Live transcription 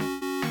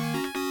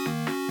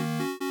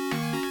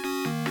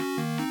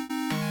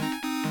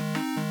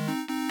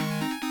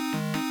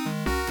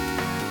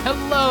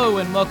Hello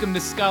and welcome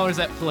to Scholars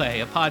at Play,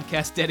 a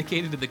podcast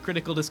dedicated to the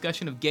critical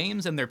discussion of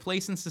games and their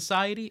place in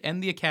society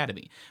and the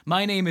Academy.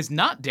 My name is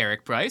not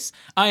Derek Price.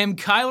 I am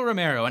Kyle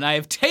Romero, and I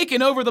have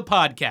taken over the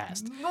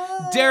podcast.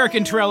 Derek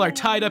and Terrell are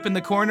tied up in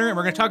the corner, and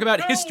we're going to talk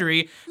about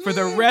history for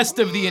the rest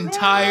of the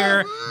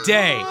entire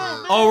day.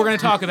 All we're going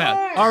to talk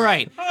about. All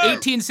right,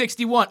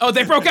 1861. Oh,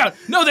 they broke out.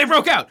 No, they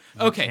broke out.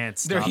 Okay, Can't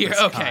stop they're here.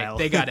 us, Okay, Kyle.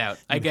 they got out.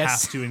 I You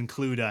guess. have to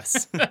include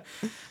us.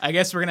 I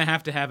guess we're going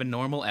to have a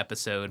normal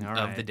episode All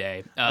of right. the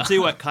day. I'll tell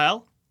you what,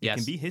 Kyle. Yes.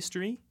 It can be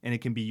history and it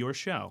can be your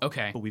show.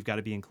 Okay. But we've got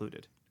to be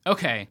included.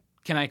 Okay,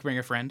 can I bring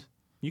a friend?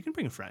 You can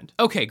bring a friend.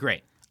 Okay,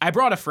 great. I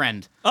brought a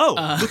friend.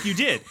 Oh, look, you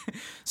did.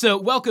 So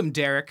welcome,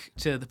 Derek,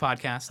 to the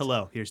podcast.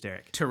 Hello, here's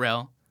Derek.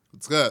 Terrell.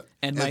 It's good.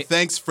 And And, my-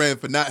 thanks, friend,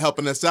 for not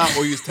helping us out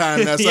or you was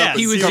tying us Yeah, up and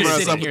he was covering just us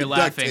sitting up here with the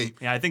duct laughing.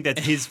 tape. Yeah, I think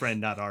that's his friend,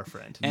 not our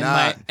friend. And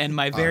Not.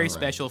 my very right.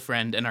 special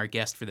friend and our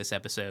guest for this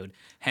episode,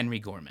 Henry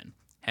Gorman.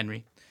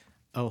 Henry.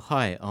 Oh,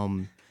 hi.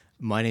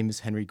 My name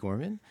is Henry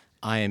Gorman.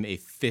 I am a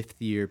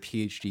fifth-year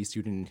PhD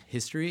student in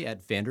history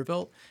at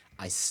Vanderbilt.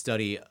 I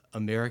study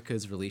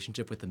America's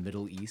relationship with the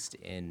Middle East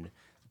in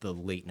the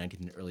late 19th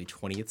and early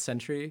 20th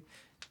century.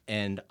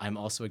 And I'm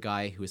also a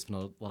guy who has spent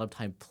a lot of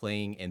time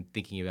playing and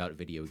thinking about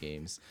video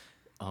games.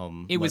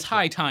 It was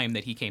high time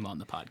that he came on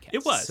the podcast.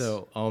 It was.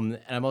 So, and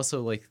I'm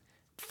also like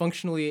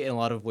functionally in a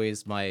lot of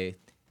ways my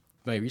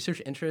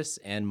research interests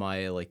and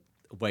my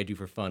what I do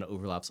for fun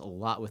overlaps a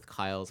lot with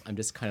Kyle's. I'm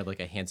just kind of like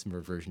a handsomer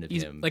version of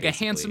He's him. like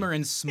basically. a handsomer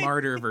and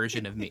smarter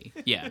version of me.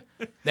 Yeah,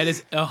 that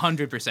is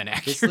 100%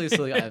 accurate. Basically,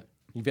 so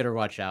you better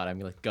watch out. I'm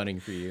like gunning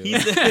for you.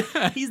 He's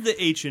the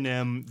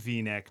H&M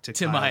V-neck to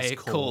to Kyle's my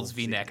Coles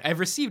V-neck. I've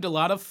received a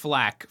lot of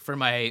flack for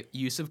my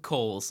use of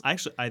Coles.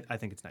 Actually, I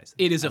think it's nice.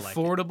 It is I like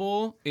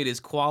affordable. It is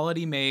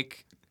quality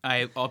make.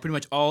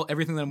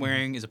 Everything that I'm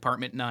wearing is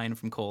Apartment 9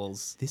 from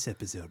Kohl's. This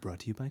episode brought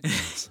to you by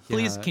Coles.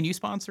 Please, Yeah. can you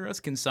sponsor us?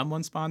 Can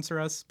someone sponsor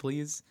us,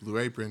 please? Blue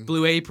Apron.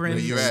 Blue Apron, Where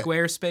you at?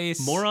 Squarespace.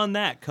 More on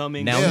that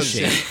coming. Now Yeah, in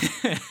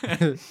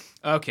shape.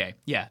 Okay,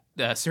 yeah.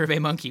 Survey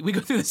Monkey. We go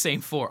through the same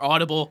four.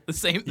 Audible, the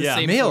same Yeah.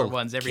 four Mail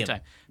ones every Kimp.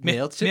 time.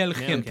 Mailchimp?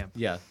 Mailchimp. Mailchimp.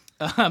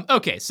 Yeah.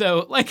 Okay,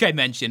 so like I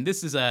mentioned,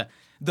 this is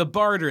the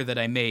barter that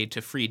I made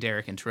to free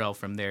Derek and Terrell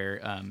from their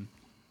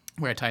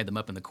where I tied them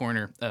up in the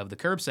corner of the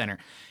Curb Center,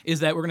 is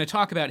that we're going to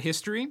talk about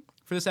history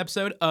for this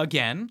episode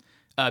again,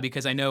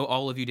 because I know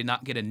all of you did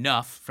not get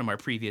enough from our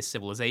previous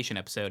Civilization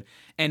episode.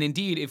 And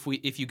indeed,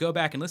 if you go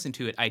back and listen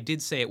to it, I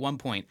did say at one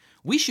point,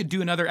 we should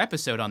do another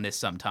episode on this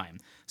sometime.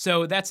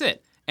 So that's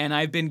it. And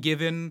I've been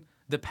given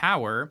the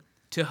power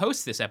to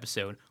host this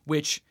episode,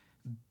 which...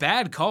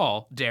 Bad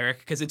call, Derek,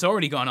 because it's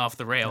already gone off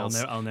the rails.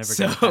 I'll never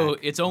So get it back.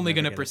 it's only I'll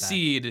going never to get it back.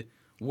 proceed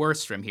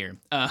worse from here.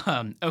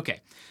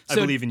 Okay. I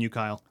So believe in you,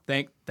 Kyle.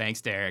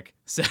 thanks, Derek.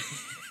 So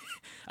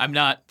I'm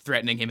not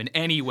threatening him in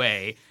any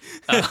way.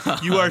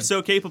 You are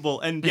so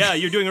capable, and yeah,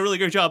 you're doing a really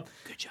great job.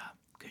 Good job.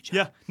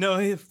 Yeah,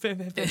 no,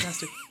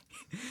 fantastic.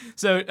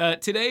 So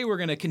today we're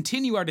going to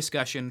continue our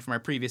discussion from our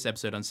previous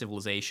episode on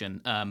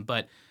Civilization,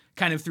 but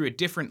kind of through a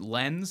different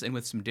lens and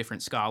with some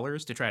different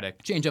scholars to try to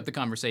change up the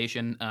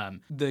conversation.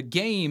 The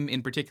game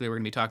in particular we're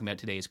going to be talking about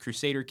today is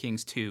Crusader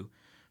Kings 2,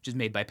 which is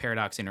made by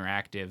Paradox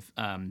Interactive.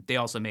 They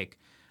also make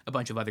a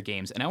bunch of other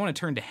games. And I want to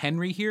turn to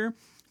Henry here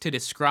to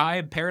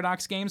describe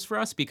Paradox games for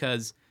us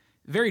because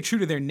very true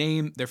to their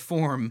name, their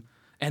form,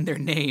 and their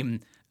name,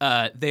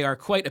 they are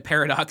quite a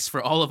paradox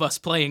for all of us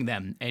playing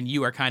them, and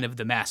you are kind of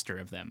the master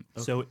of them.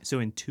 So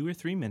in 2 or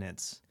 3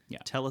 minutes, Yeah.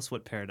 tell us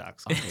what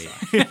paradox games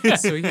are.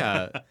 So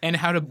yeah. And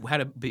how to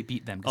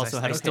beat them. 'Cause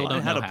Also, I still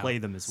don't how know to play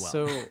them as well.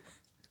 So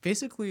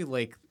basically,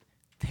 like,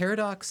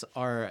 Paradox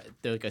they're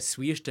like a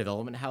Swedish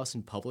development house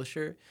and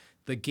publisher.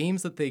 The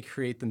games that they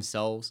create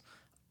themselves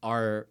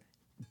are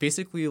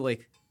basically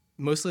like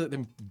mostly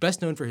they're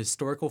best known for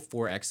historical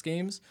 4X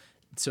games.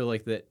 So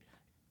like that,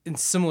 and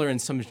similar in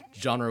some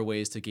genre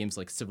ways to games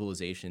like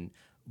Civilization,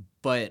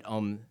 but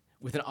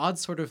with an odd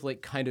sort of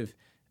like kind of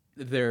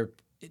they're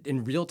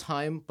in real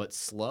time but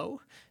slow.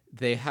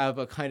 They have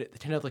they tend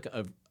to have like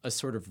a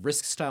sort of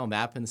risk style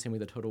map in the same way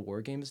that Total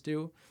War games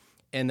do,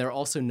 and they're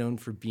also known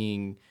for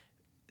being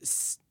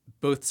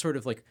both sort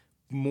of like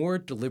more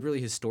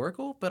deliberately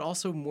historical, but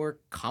also more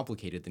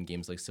complicated than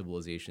games like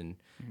Civilization.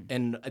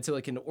 And I'd say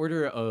like in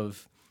order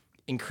of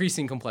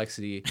increasing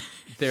complexity,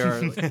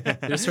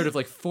 there's sort of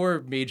like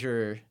four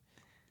major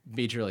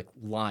like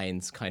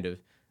lines kind of.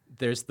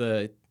 There's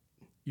the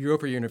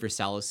Europa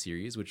Universalis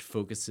series, which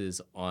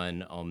focuses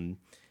on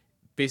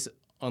based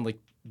on like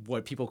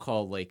what people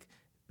call like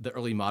the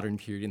early modern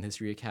period in the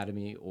History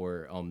Academy,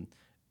 or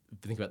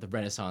think about the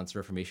Renaissance,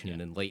 Reformation,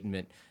 and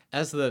Enlightenment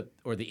as the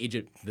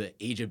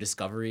age of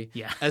discovery.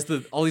 Yeah. As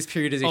all these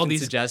periodizations All these-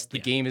 suggest,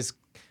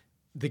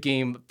 the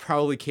game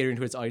probably catering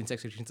to its audience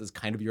expectations is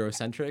kind of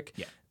Eurocentric.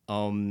 Yeah.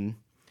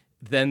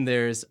 Then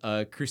there's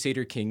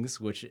Crusader Kings,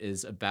 which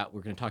is about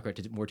we're going to talk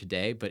about more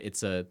today, but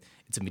it's a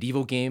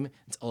medieval game.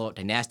 It's all about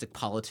dynastic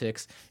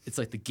politics. It's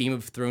like the Game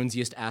of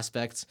Thronesiest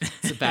aspects.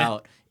 It's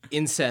about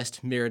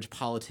incest, marriage,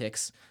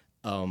 politics,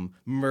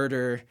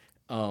 murder,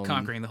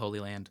 Conquering the Holy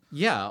Land.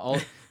 yeah,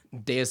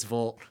 Deus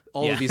Vult,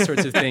 all of these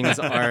sorts of things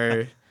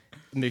are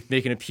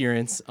make an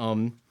appearance.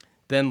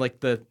 Then like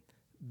the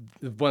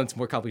one that's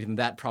more complicated than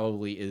that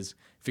probably is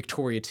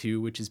Victoria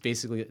 2, which is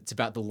basically, it's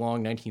about the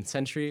long 19th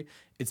century.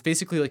 It's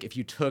basically like if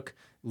you took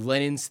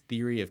Lenin's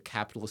theory of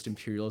capitalist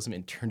imperialism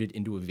and turned it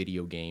into a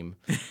video game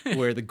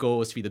where the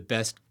goal is to be the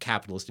best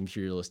capitalist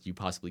imperialist you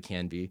possibly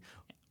can be,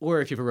 or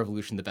if you have a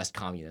revolution, the best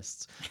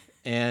communists.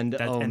 And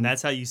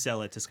that's how you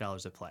sell it to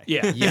scholars of play.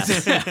 Yeah.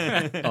 yes.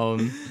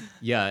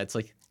 Yeah, it's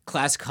like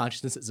class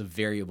consciousness is a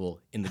variable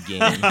in the game.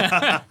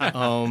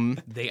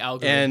 They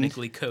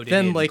algorithmically coded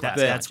then in like class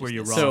that's where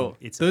you're consciousness. wrong. So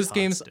It's a those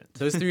games, constant.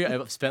 those three,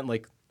 I've spent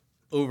like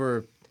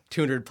over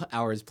 200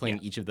 hours playing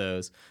each of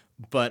those.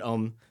 But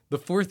the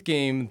fourth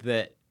game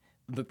that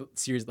the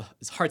series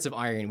is Hearts of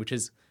Iron, which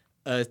is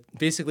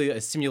basically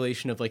a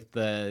simulation of like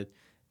the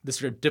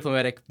sort of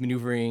diplomatic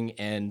maneuvering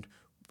and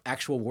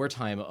actual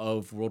wartime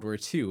of World War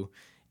II.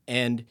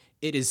 And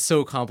it is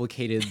so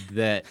complicated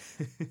that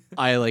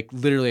I like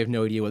literally have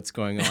no idea what's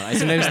going on. I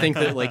sometimes think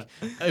that like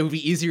it would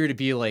be easier to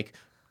be like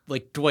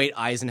Dwight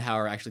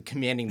Eisenhower actually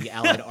commanding the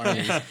Allied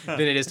armies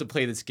than it is to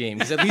play this game.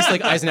 Because at least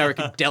like Eisenhower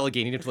could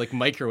delegate, he didn't have to like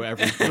micro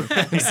everything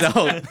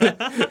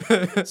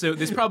himself. So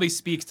this probably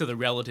speaks to the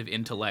relative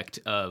intellect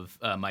of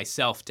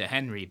myself to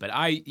Henry, but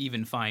I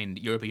even find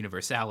Europa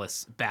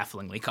Universalis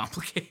bafflingly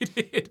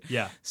complicated.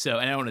 Yeah. So,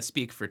 and I don't want to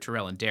speak for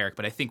Terrell and Derek,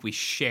 but I think we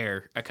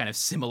share a kind of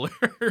similar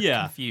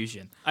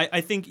confusion.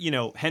 I think,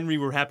 Henry,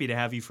 we're happy to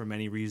have you for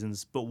many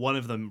reasons, but one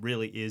of them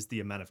really is the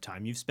amount of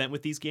time you've spent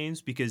with these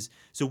games because,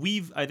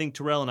 I think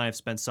Terrell and I have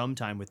spent some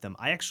time with them.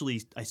 I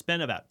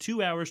spent about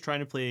 2 hours trying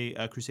to play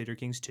Crusader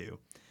Kings 2.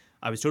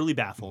 I was totally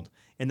baffled.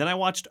 And then I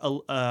watched a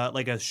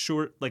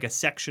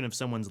section of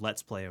someone's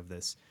Let's Play of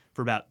this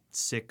for about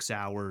 6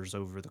 hours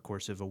over the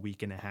course of a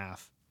week and a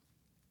half.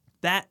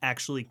 That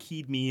actually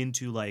keyed me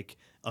into like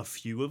a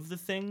few of the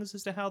things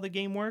as to how the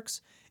game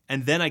works.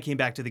 And then I came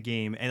back to the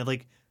game and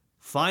like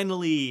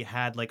finally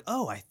had like,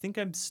 oh, I think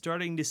I'm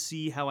starting to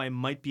see how I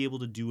might be able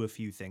to do a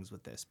few things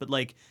with this. But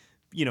like,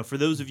 for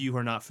those of you who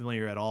are not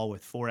familiar at all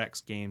with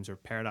 4X games or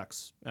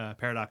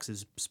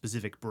Paradox's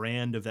specific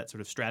brand of that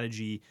sort of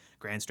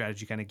grand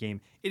strategy kind of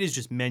game, it is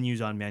just menus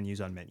on menus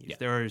on menus. Yeah.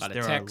 There a lot of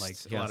are text, like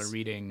a lot of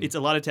reading. It's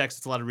a lot of text.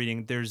 It's a lot of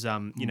reading. There's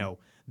the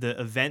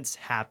events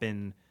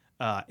happen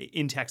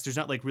in text. There's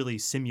not like really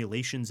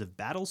simulations of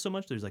battles so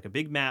much. There's like a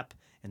big map,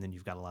 and then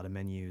you've got a lot of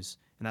menus,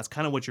 and that's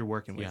kind of what you're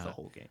working with the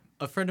whole game.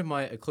 A close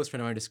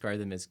friend of mine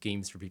described them as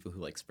games for people who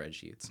like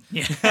spreadsheets.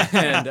 Yeah.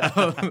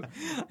 And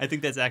I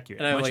think that's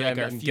accurate. and I'm Much like, like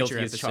our I'm future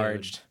guilty as episode.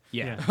 charged.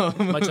 Yeah.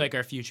 Much like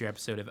our future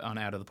episode on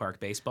Out of the Park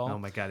Baseball. Oh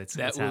my God, it's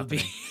That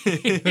happening. will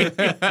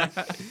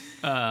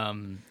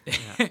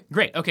be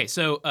great. Okay,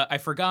 so I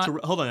forgot.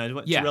 Hold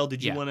on, Yeah, Terrell,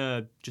 did you yeah. want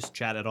to just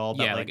chat at all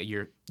about Yeah, like like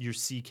your your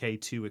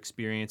CK2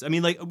 experience? I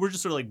mean, like we're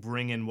just sort of like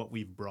bringing what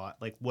we've brought.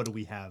 Like, what do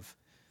we have?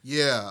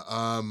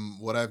 Yeah,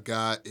 what I've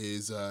got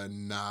is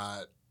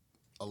not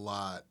a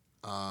lot.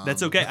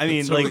 That's okay. I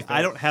mean, totally like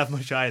I don't have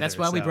much either. That's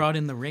why we so- brought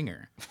in the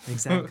ringer.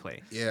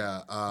 exactly.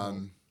 Yeah,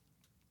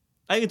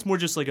 I think it's more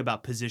just like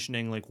about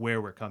positioning, like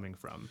where we're coming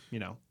from.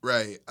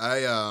 right.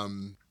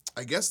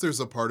 I guess there's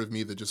a part of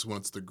me that just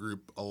wants to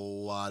group a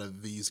lot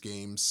of these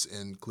games,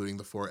 including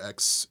the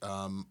 4X,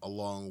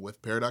 along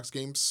with Paradox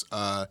games,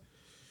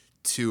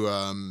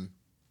 to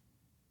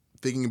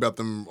thinking about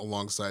them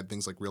alongside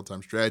things like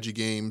real-time strategy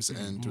games,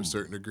 and to a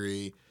certain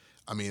degree,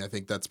 I mean, I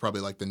think that's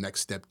probably like the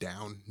next step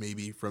down,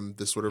 maybe from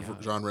this sort of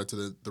genre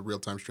to the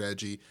real-time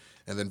strategy,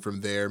 and then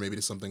from there maybe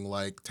to something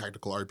like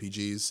tactical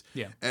RPGs.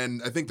 Yeah.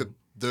 And I think that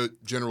the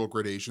general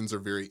gradations are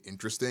very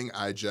interesting.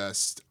 I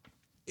just,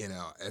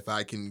 if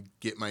I can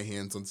get my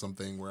hands on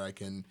something where I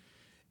can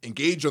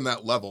engage on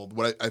that level,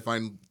 what I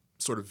find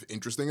sort of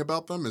interesting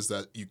about them is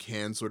that you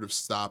can sort of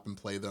stop and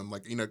play them.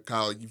 Like,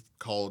 Kyle, you've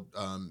called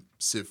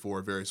Civ 4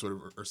 a very sort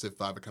of, or Civ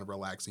 5 a kind of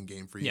relaxing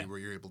game for you, where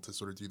you're able to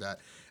sort of do that.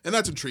 And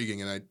that's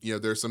intriguing. And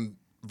there's some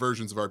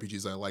versions of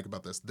RPGs I like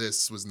about this.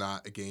 This was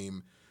not a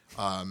game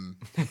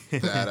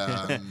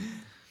that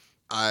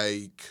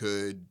I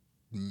could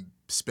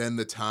spend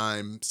the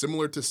time,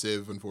 similar to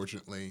Civ,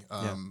 unfortunately,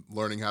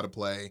 learning how to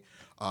play,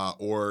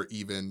 or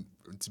even,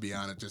 to be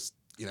honest, just,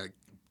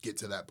 get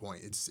to that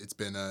point. It's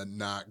been a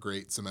not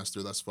great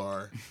semester thus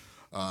far.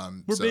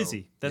 We're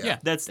busy. That's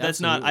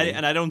not. Absolutely.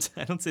 I don't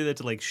say that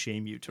to like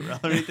shame you, Terrell,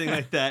 or anything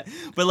like that.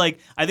 But like,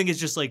 I think it's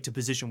just like to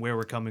position where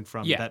we're coming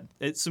from. Yeah. That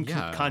it's some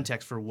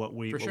context for what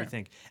we sure.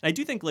 think. And I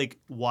do think like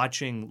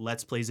watching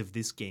Let's Plays of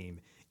this game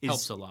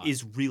Helps a lot.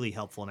 is really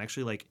helpful and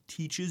actually like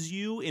teaches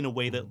you in a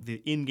way that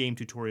the in-game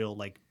tutorial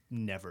like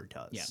never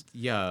does.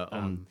 Yeah.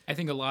 Yeah. I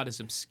think a lot is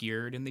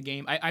obscured in the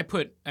game. I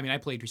played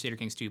Crusader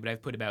Kings 2, but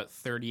I've put about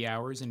 30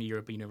 hours into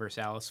Europa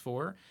Universalis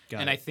 4,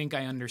 and I think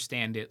I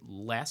understand it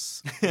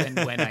less than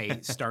when I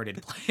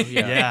started playing.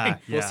 Yeah.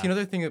 Well, see,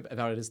 another thing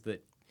about it is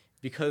that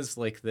because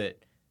like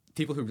that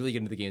people who really get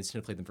into the games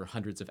tend to play them for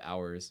hundreds of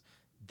hours.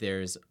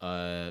 There's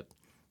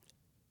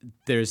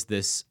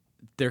this.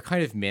 They're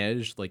kind of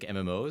managed like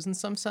MMOs in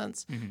some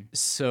sense.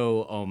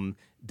 So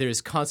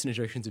there's constant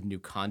introductions of new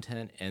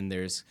content, and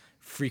there's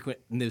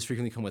those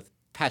frequently come with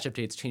patch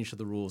updates, change to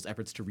the rules,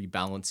 efforts to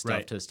rebalance stuff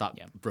Right. to stop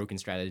broken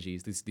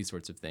strategies, these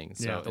sorts of things.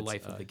 Yeah, So The it's,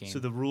 life of the game. So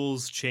the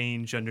rules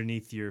change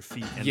underneath your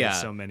feet, and Yeah.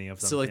 there's so many of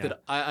them. So like yeah.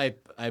 that,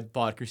 I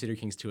bought Crusader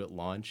Kings 2 at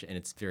launch, and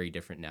it's very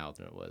different now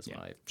than it was when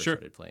I first Sure.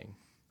 started playing.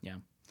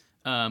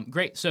 Yeah.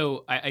 Great.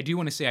 So I do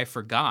want to say I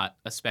forgot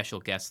a special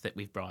guest that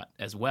we've brought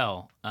as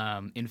well.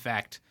 In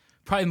fact,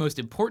 probably the most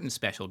important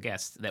special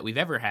guest that we've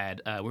ever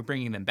had. We're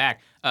bringing them back.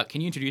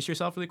 Can you introduce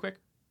yourself really quick?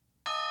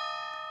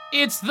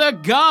 It's the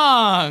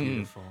Gong.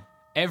 Beautiful.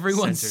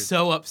 Everyone's Centered.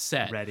 so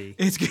upset. Ready.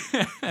 It's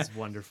It's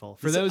wonderful.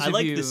 For those I of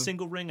like you- the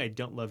single ring. I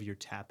don't love your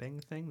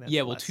tapping thing. That's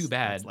yeah. Well, less- too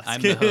bad. that's less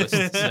I'm the good.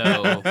 host,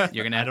 so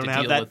you're gonna I have don't to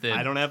have deal that. with it.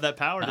 I don't have that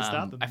power to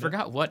stop him. I but-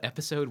 forgot what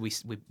episode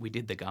we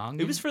did the Gong.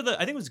 It was for the. I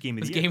think it was Game of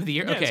It was the Year. Game of the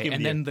Year. Yeah, it was Okay, Game of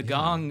and the then Year. the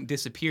Gong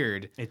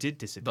disappeared. It did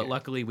disappear. But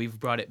luckily, we've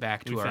brought it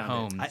back to We our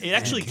found home. It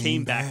actually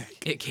came back.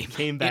 It came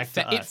Came back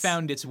it, to it us.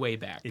 found its way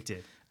back. It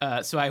did.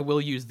 So I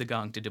will use the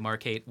Gong to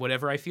demarcate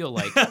whatever I feel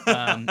like.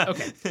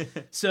 Okay.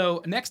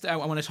 So next, I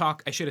want to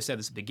talk. I should have said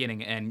this at the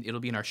beginning, and it'll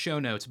be in our show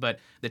notes. But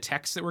the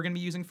text that we're going to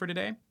be using for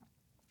today.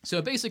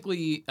 So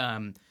basically,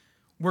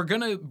 we're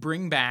going to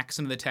bring back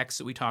some of the texts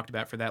that we talked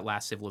about for that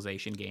last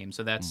Civilization game.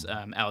 So that's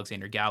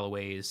Alexander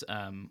Galloway's.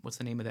 What's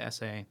the name of the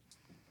essay?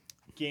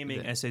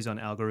 Gaming essays on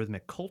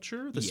algorithmic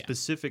culture. The Yeah.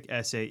 specific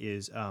essay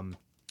is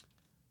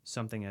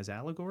something as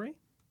allegory.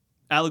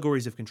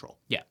 Allegories of control.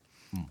 Yeah.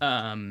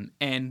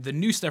 And the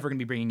new stuff we're going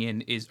to be bringing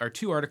in are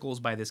two articles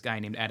by this guy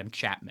named Adam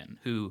Chapman,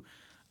 who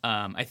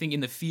I think in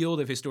the field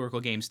of historical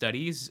game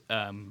studies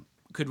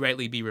could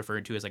rightly be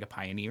referred to as like a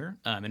pioneer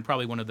and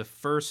probably one of the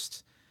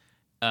first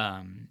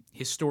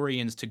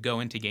historians to go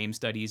into game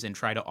studies and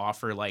try to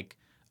offer like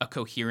a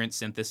coherent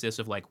synthesis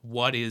of like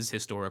what is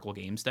historical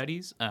game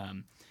studies.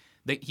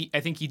 I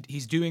think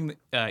he's doing.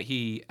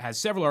 He has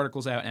several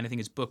articles out, and I think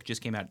his book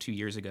just came out 2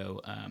 years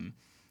ago.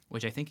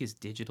 Which I think is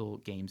Digital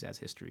Games as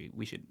History.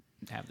 We should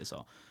have this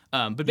all.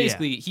 But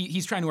basically,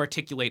 he's trying to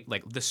articulate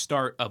like the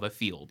start of a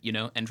field, you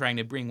know, and trying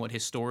to bring what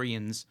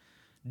historians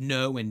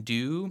know and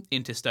do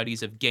into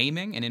studies of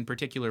gaming, and in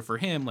particular for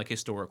him, like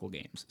historical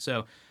games.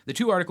 So the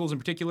two articles in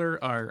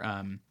particular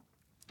are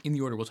in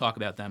the order we'll talk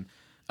about them.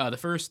 The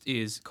first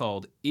is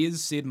called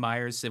 "Is Sid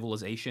Meier's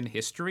Civilization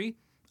History?"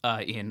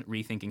 In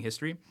Rethinking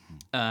History.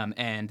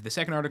 And the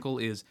second article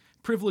is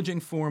Privileging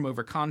Form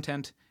Over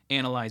Content,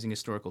 Analyzing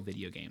Historical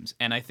Video Games.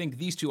 And I think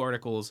these two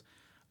articles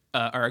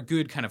are a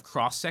good kind of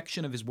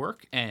cross-section of his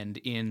work. And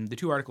in the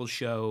two articles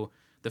show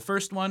the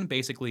first one,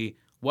 basically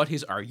what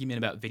his argument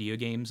about video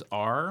games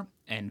are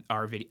and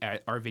our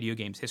video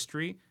games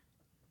history.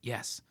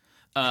 Yes.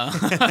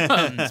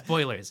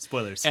 Spoilers.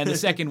 Spoilers. And the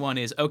second one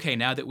is, okay,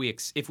 now that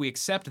if we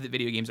accept that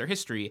video games are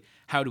history,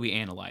 how do we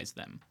analyze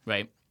them,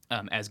 right?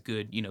 As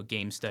good, you know,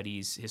 game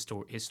studies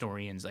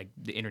historians, like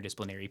the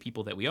interdisciplinary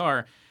people that we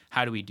are,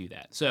 how do we do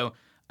that? So,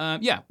 we're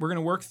going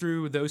to work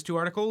through those two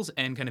articles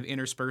and kind of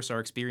intersperse our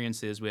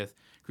experiences with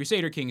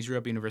Crusader Kings,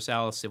 Europa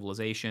Universalis,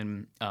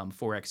 Civilization,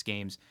 4X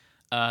games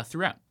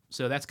throughout.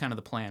 So that's kind of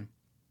the plan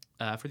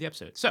for the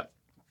episode. So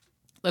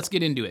let's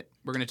get into it.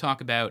 We're going to talk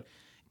about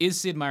Is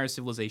Sid Meier's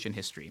Civilization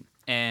History?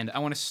 And I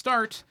want to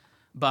start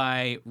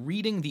by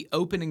reading the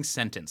opening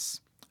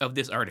sentence of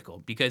this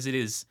article because it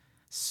is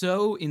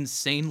so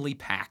insanely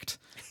packed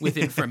with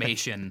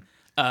information.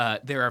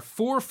 There are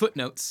 4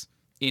 footnotes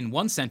in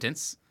one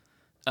sentence,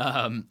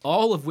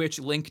 all of which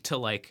link to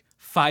like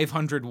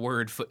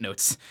 500-word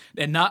footnotes,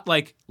 and not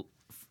like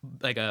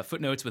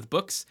footnotes with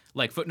books,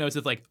 like footnotes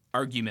with like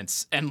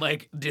arguments and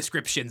like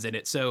descriptions in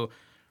it. So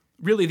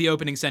really the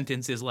opening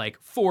sentence is like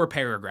 4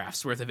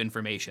 paragraphs worth of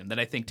information that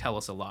I think tell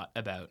us a lot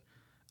about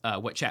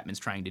what Chapman's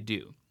trying to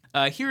do.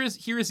 Here is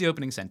the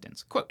opening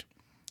sentence. Quote,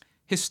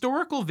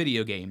 "Historical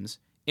video games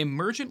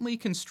emergently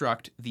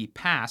construct the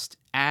past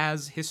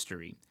as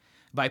history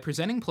by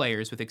presenting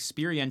players with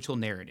experiential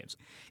narratives.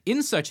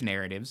 In such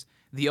narratives,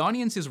 the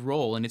audience's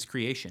role in its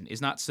creation is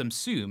not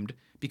subsumed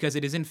because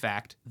it is in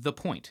fact the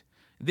point.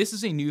 This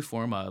is a new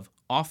form of,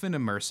 often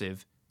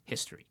immersive,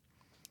 history."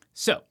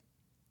 So,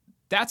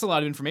 that's a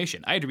lot of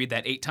information. I had to read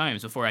that 8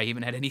 times before I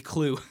even had any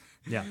clue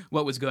Yeah.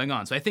 what was going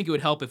on. So I think it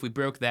would help if we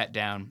broke that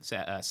down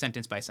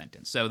sentence by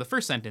sentence. So the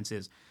first sentence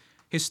is,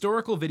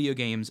 "Historical video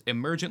games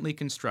emergently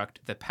construct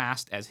the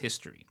past as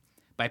history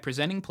by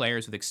presenting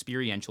players with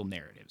experiential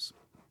narratives."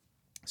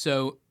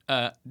 So,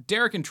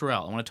 Derek and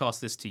Terrell, I want to toss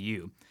this to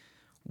you.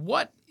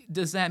 What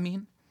does that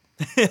mean?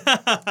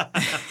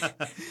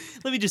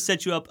 Let me just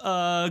set you up.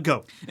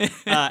 Go.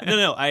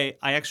 No. I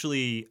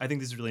actually think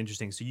this is really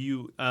interesting. So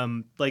you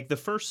like the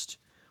first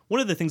one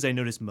of the things I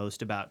noticed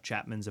most about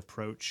Chapman's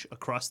approach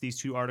across these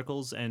two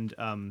articles, and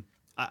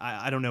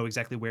I don't know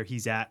exactly where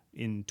he's at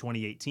in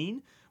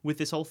 2018 with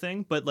this whole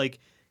thing, but like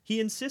he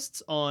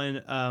insists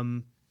on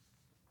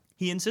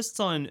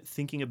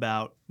thinking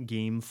about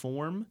game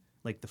form,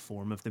 like the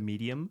form of the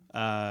medium.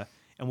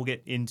 And we'll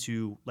get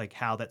into like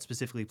how that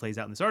specifically plays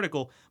out in this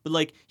article. But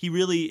like he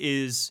really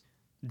is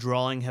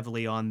drawing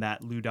heavily on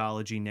that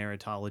ludology,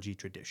 narratology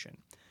tradition,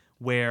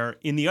 where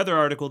in the other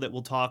article that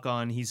we'll talk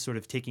on, he's sort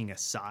of taking a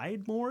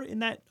side more in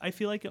that, I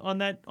feel like, on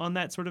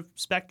that sort of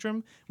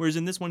spectrum. Whereas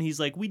in this one,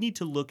 he's like, we need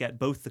to look at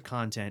both the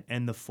content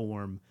and the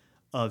form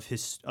of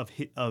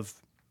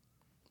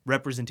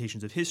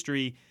representations of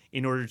history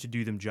in order to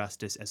do them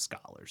justice as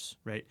scholars,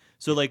 right?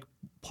 So like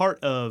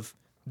part of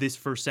this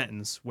first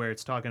sentence where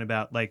it's talking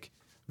about like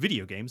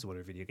video games, what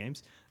are video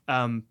games?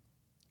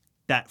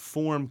 That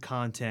form,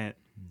 content,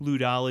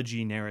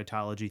 ludology,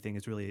 narratology thing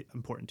is really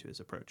important to his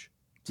approach.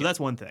 So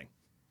that's one thing.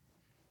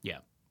 Yeah.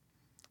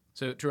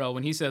 So Terrell,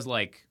 when he says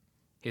like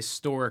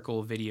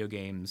historical video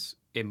games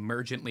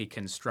emergently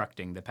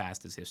constructing the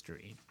past as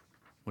history,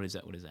 what does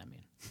that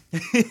mean?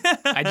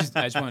 I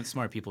just want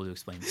smart people to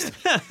explain this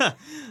to me.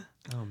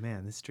 Oh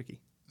man, this is tricky.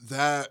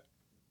 That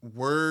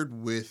word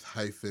with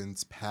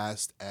hyphens,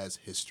 past as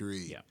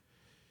history. Yeah.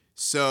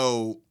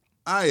 So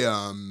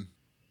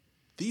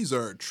these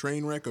are a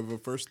train wreck of a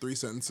first 3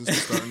 sentences to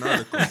start an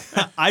article.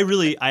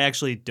 I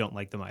actually don't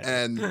like them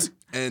either.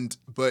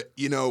 But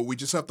we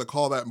just have to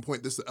call that and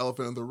point this the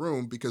elephant in the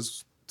room,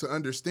 because to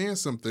understand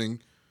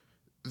something,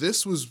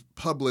 this was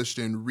published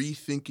in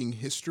Rethinking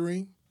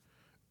History,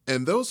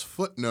 and those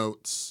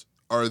footnotes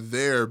are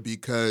there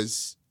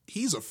because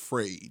he's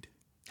afraid.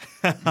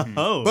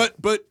 Oh.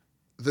 But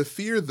the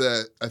fear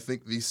that I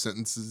think these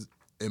sentences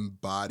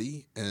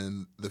embody,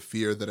 and the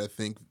fear that I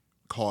think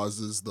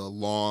causes the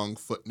long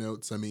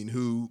footnotes. I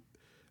mean,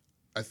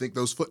 I think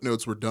those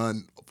footnotes were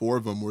done, 4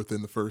 of them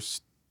within the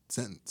first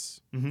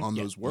sentence on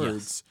those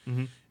words,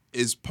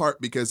 is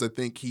part because I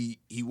think he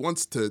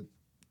wants to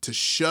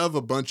shove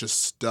a bunch of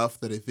stuff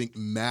that I think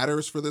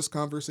matters for this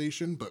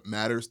conversation, but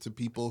matters to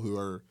people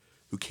who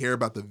care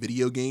about the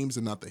video games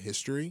and not the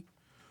history,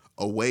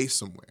 away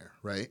somewhere,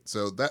 right?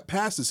 So that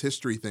past is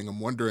history thing,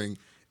 I'm wondering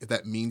if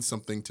that means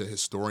something to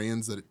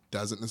historians that it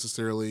doesn't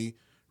necessarily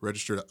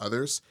register to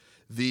others.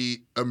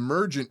 The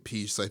emergent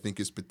piece, I think,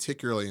 is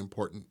particularly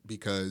important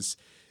because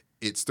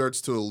it starts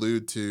to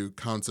allude to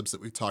concepts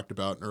that we've talked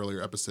about in earlier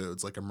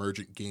episodes, like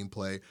emergent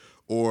gameplay,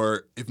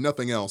 or if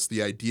nothing else,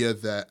 the idea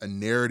that a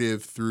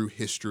narrative through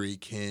history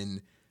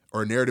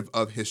or a narrative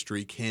of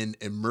history can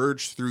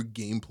emerge through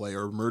gameplay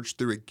or emerge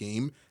through a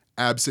game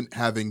absent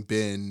having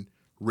been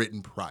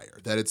written prior.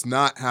 That it's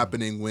not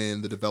happening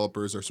when the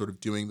developers are sort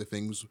of doing the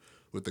things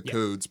with the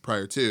codes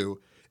prior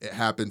to. It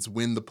happens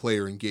when the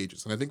player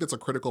engages. And I think that's a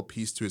critical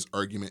piece to his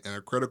argument and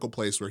a critical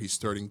place where he's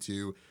starting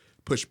to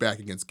push back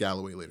against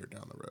Galloway later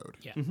down the road.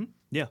 Yeah. Mm-hmm.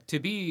 Yeah. To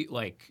be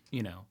like,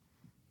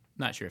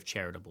 not sure if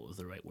charitable is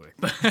the right word,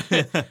 but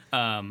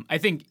I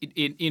think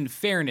in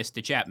fairness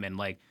to Chapman,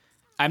 like,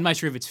 I'm not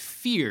sure if it's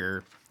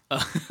fear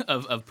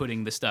of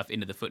putting the stuff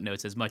into the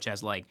footnotes as much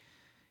as like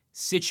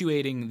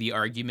situating the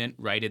argument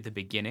right at the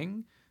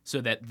beginning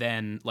so that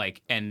then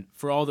like, and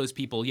for all those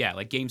people,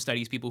 like game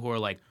studies people who are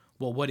like,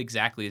 well, what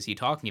exactly is he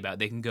talking about?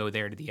 They can go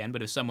there to the end.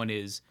 But if someone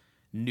is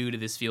new to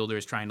this field or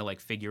is trying to like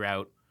figure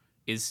out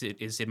is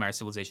Sid Meier's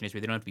Civilization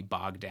history, they don't have to be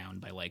bogged down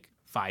by like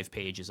 5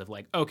 pages of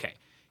like, okay,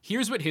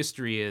 here's what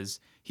history is,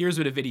 here's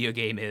what a video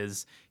game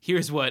is,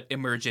 here's what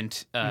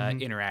emergent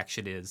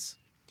interaction is.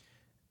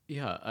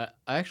 Yeah,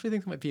 I actually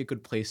think that might be a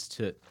good place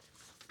to.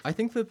 I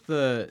think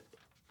that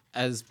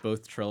as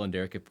both Terrell and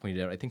Derek have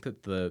pointed out, I think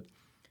that the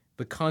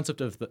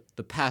concept of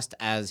the past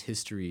as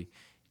history,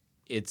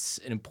 it's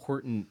an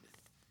important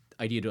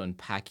idea to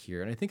unpack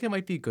here, and I think it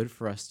might be good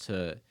for us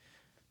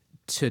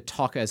to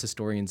talk as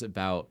historians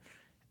about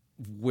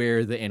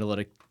where the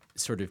analytic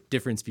sort of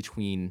difference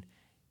between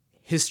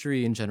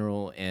history in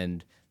general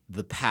and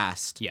the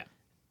past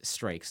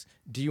strikes.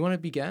 Do you want to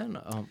begin?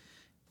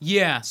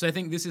 Yeah, so I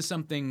think this is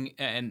something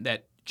and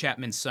that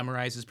Chapman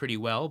summarizes pretty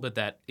well, but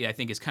that I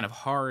think is kind of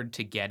hard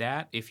to get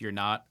at if you're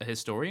not a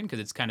historian, because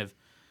it's kind of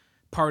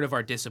part of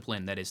our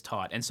discipline that is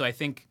taught. And so I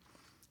think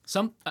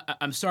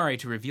I'm sorry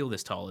to reveal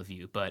this to all of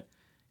you, but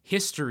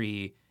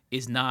history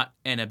is not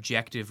an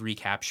objective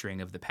recapturing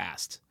of the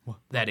past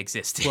that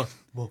existed.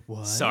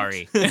 What?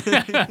 Sorry.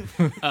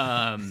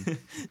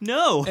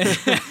 No.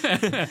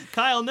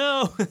 Kyle,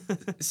 no.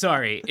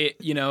 Sorry.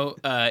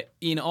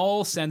 In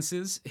all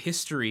senses,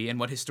 history and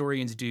what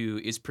historians do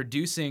is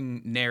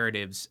producing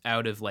narratives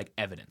out of like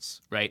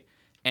evidence, right?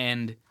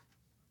 And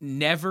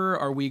never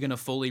are we going to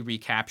fully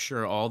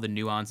recapture all the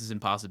nuances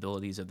and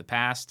possibilities of the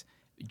past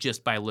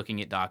just by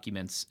looking at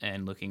documents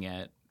and looking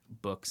at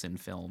books and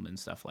film and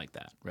stuff like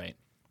that, right?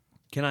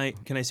 Can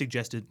I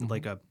suggest it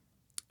like a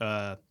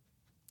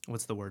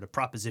what's the word? A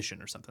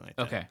proposition or something like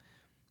that. Okay.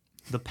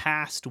 The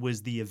past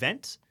was the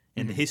event,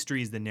 and the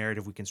history is the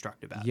narrative we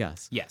construct about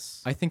it.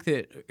 Yes. I think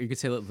that you could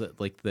say that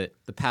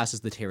the past is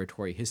the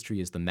territory,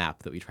 history is the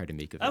map that we try to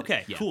make of it.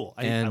 Okay, cool.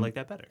 I like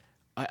that better.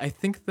 I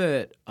think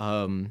that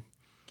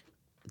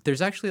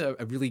there's actually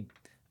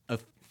a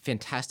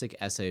fantastic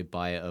essay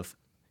by a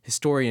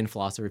historian,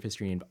 philosopher of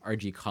history named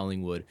R.G.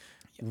 Collingwood,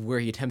 where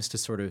he attempts to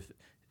sort of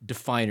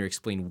define or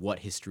explain what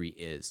history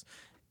is.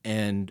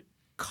 And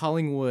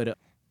Collingwood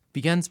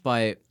begins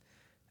by,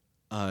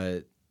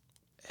 I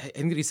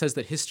think that he says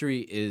that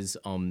history is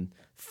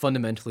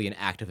fundamentally an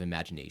act of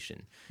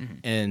imagination.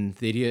 And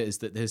the idea is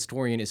that the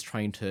historian is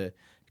trying to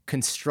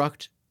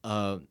construct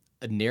a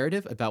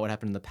narrative about what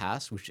happened in the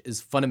past, which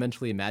is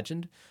fundamentally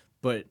imagined,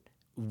 but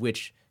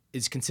which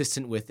is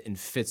consistent with and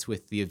fits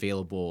with the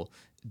available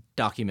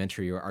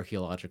documentary or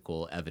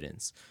archaeological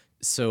evidence.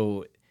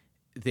 So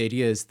the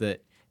idea is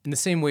that in the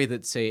same way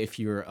that, say, if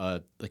you're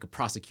like a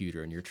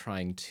prosecutor and you're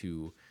trying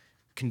to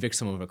convict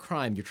someone of a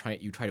crime, you try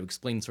to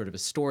explain sort of a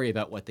story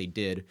about what they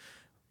did,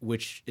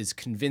 which is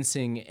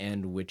convincing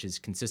and which is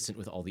consistent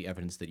with all the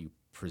evidence that you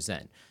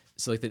present.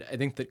 So, like, I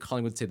think that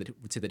Colin would say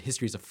that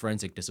history is a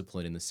forensic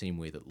discipline in the same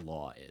way that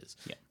law is,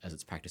 as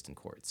it's practiced in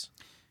courts.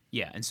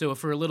 Yeah, and so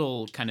for a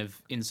little kind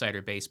of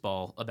insider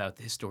baseball about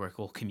the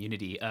historical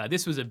community,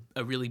 this was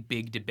a really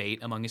big debate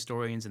among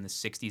historians in the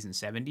 60s and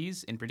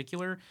 70s in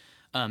particular.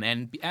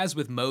 And as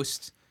with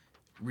most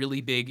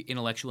really big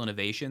intellectual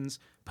innovations,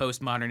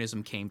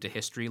 postmodernism came to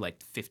history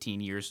like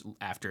 15 years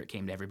after it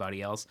came to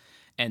everybody else.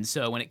 And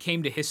so when it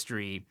came to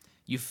history,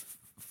 you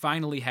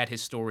finally had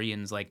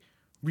historians like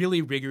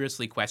really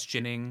rigorously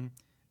questioning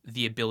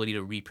the ability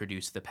to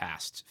reproduce the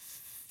past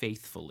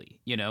faithfully,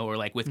 or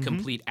like with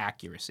complete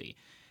accuracy.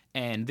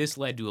 And this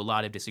led to a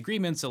lot of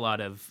disagreements, a lot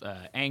of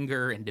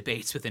anger and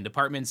debates within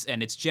departments,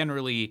 and it's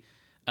generally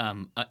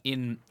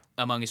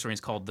among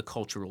historians called the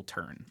cultural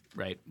turn,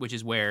 right? Which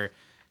is where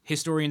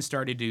historians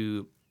started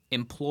to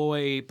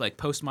employ like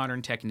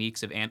postmodern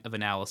techniques of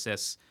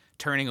analysis,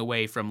 turning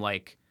away from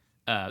like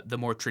the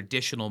more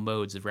traditional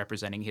modes of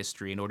representing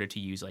history in order to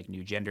use like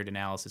new gendered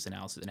analyses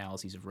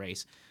of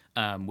race,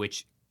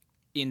 which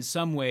in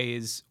some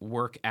ways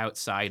work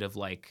outside of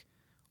like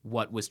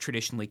what was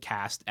traditionally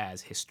cast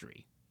as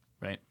history.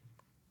 Right.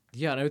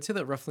 Yeah, and I would say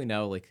that roughly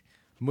now, like,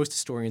 most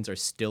historians are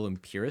still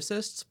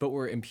empiricists, but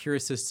we're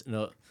empiricists in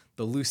the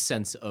loose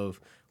sense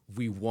of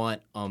we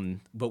want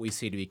what we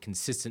say to be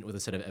consistent with a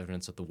set of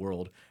evidence of the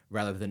world,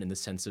 rather than in the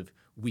sense of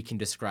we can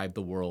describe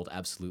the world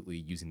absolutely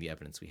using the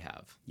evidence we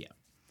have. Yeah.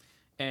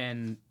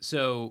 And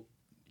so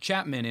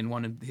Chapman, in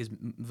one of his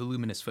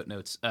voluminous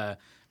footnotes,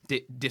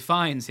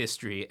 defines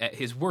history,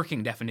 his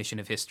working definition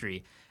of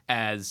history,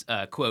 as,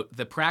 quote,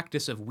 the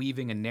practice of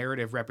weaving a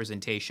narrative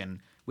representation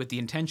with the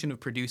intention of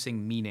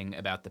producing meaning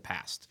about the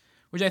past,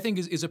 which I think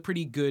is a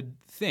pretty good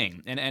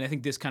thing. And I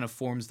think this kind of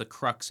forms the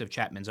crux of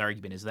Chapman's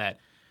argument, is that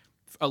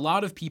a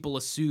lot of people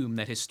assume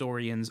that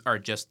historians are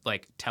just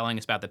like telling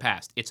us about the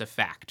past. It's a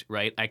fact,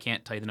 right? I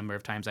can't tell you the number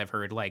of times I've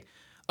heard like,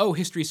 oh,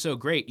 history's so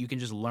great, you can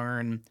just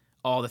learn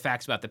all the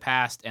facts about the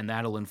past and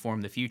that'll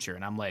inform the future.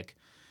 And I'm like,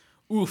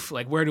 oof,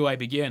 like where do I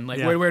begin? Like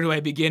where do I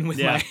begin with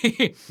my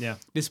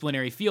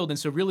disciplinary field? And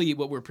so really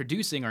what we're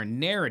producing are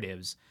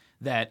narratives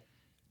that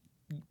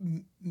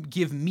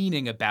give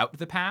meaning about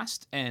the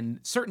past and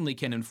certainly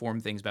can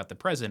inform things about the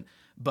present,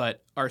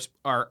 but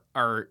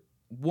are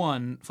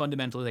one,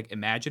 fundamentally like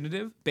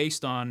imaginative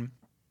based on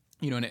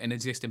an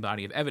existing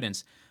body of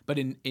evidence, but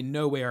in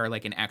no way are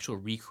like an actual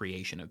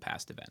recreation of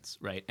past events,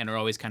 right? And are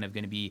always kind of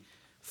going to be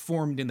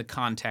formed in the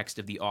context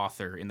of the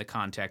author, in the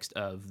context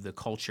of the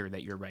culture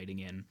that you're writing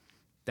in.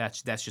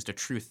 That's just a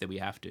truth that we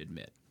have to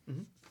admit.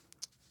 Mm-hmm.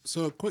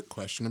 So a quick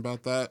question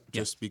about that,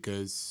 just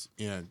because,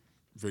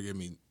 forgive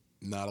me,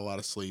 not a lot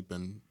of sleep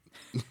and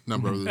a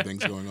number of other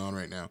things going on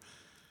right now.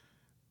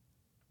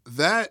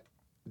 That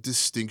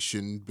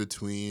distinction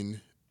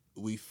between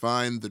we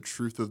find the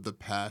truth of the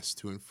past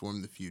to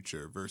inform the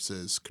future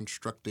versus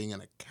constructing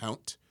an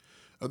account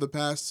of the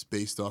past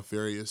based off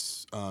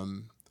various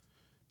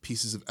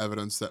pieces of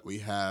evidence that we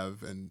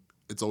have, and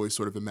it's always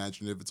sort of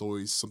imaginative, it's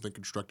always something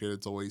constructed,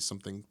 it's always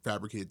something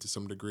fabricated to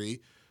some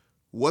degree.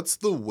 What is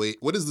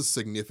the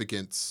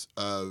significance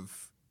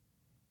of,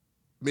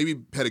 maybe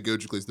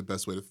pedagogically is the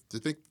best way to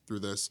think through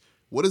this,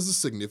 what is the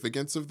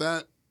significance of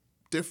that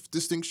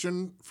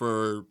distinction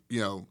for,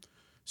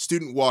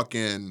 student walk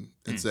in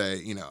and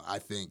say, I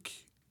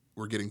think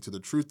we're getting to the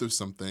truth of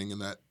something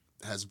and that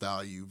has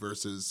value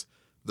versus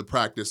the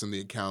practice and the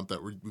account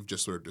that we've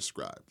just sort of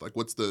described? Like,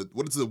 what is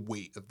the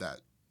weight of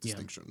that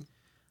distinction? Yeah.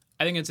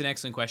 I think it's an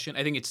excellent question.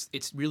 I think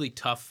it's really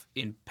tough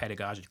in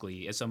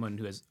pedagogically as someone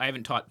I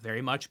haven't taught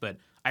very much, but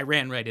I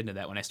ran right into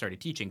that when I started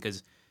teaching,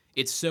 because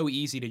it's so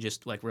easy to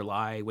just like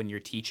rely when you're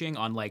teaching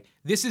on like,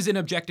 this is an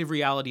objective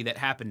reality that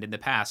happened in the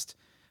past.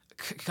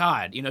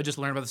 God, just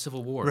learn about the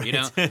Civil War,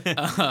 right.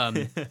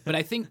 But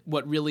I think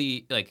what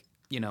really like,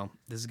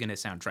 this is going to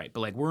sound trite, but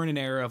like we're in an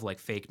era of like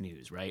fake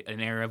news, right? An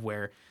era of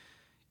where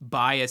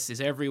bias is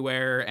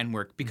everywhere and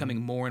we're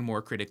becoming more and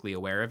more critically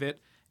aware of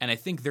it. And I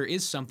think there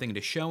is something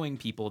to showing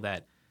people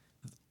that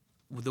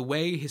the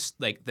way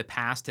the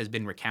past has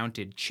been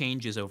recounted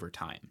changes over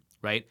time,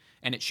 right?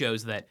 And it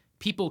shows that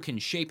people can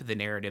shape the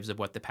narratives of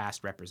what the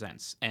past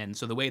represents. And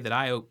so the way that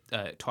I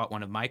taught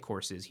one of my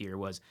courses here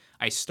was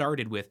I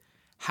started with,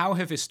 how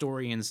have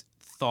historians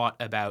thought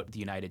about the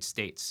United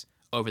States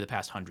over the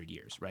past 100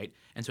 years, right?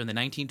 And so in the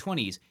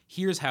 1920s,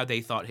 here's how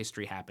they thought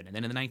history happened. And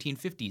then in the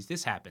 1950s,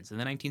 this happens. In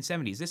the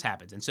 1970s, this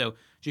happens. And so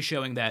just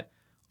showing that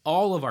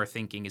all of our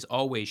thinking is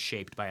always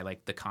shaped by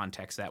like the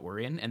context that we're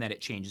in and that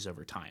it changes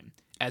over time,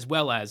 as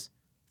well as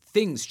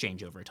things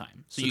change over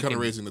time. So you kind of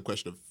raising the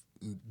question of,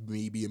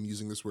 maybe I'm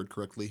using this word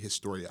correctly,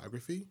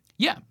 historiography?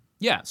 Yeah.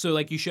 Yeah, so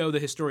like you show the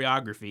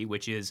historiography,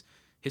 which is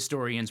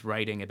historians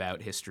writing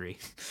about history.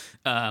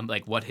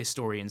 Like what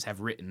historians have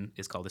written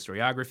is called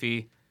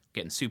historiography.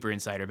 Getting super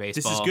insider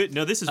baseball. This is good.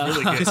 No, this is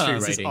really good. History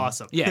This is writing.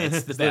 awesome. Yeah,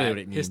 it's the literally best. what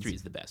it means. History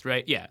is the best,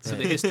 right? Yeah. So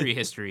the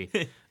history.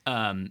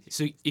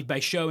 By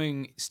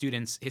showing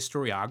students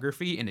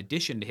historiography in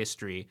addition to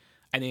history,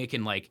 I think it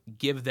can like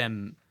give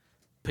them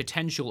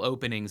potential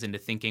openings into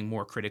thinking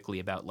more critically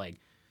about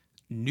like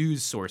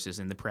news sources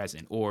in the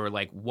present, or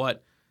like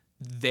what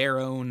their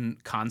own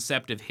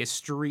concept of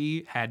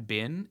history had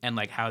been, and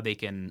like how they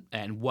can,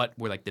 and what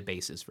were like the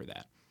basis for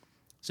that.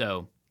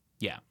 So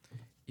yeah.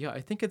 Yeah,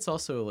 I think it's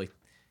also like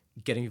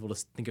getting people to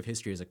think of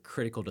history as a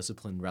critical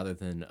discipline rather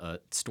than a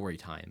story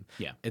time.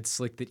 Yeah. It's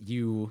like that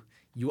you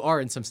are,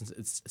 in some sense,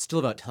 it's still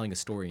about telling a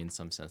story in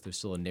some sense. There's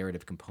still a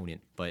narrative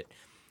component, but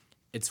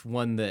it's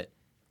one that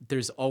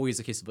there's always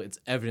a case of it's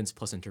evidence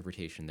plus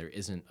interpretation. There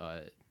isn't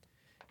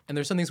and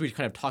there's some things we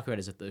kind of talk about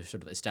as if they're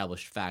sort of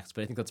established facts,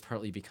 but I think that's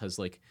partly because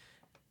like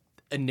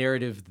a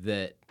narrative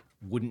that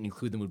wouldn't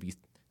include them would be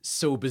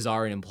so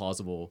bizarre and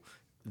implausible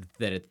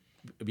that it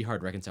would be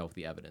hard to reconcile with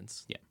the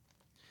evidence. Yeah.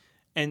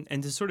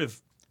 And to sort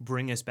of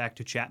bring us back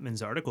to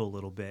Chapman's article a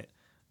little bit,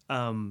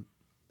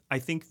 I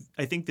think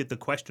that the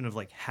question of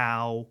like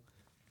how,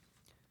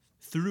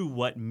 through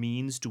what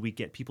means do we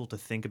get people to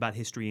think about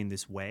history in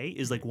this way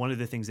is like one of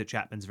the things that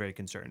Chapman's very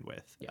concerned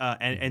with. Yeah.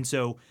 And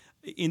so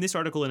in this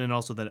article, and then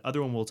also the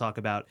other one we'll talk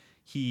about,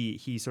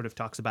 he sort of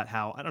talks about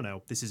how, I don't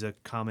know, this is a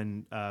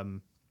common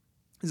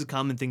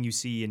thing you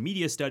see in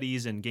media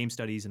studies and game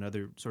studies and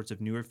other sorts of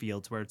newer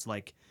fields, where it's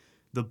like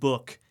the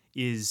book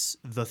is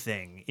the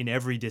thing in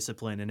every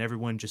discipline, and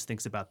everyone just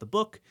thinks about the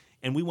book,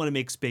 and we want to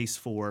make space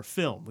for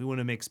film. We want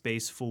to make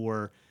space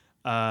for,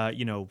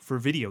 for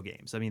video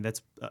games. I mean,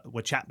 that's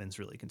what Chapman's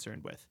really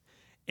concerned with.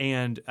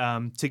 And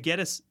to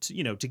get us to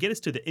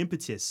the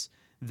impetus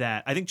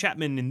that I think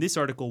Chapman in this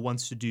article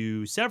wants to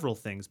do several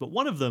things, but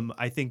one of them,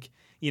 I think,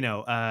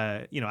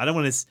 I don't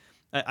want to,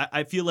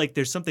 I feel like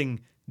there's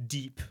something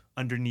deep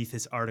underneath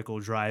his article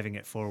driving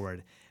it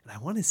forward. And I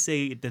want to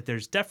say that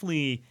there's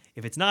definitely,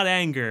 if it's not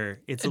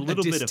anger, it's a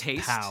little bit of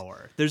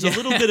power. There's a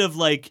little bit of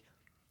like,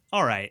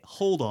 all right,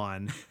 hold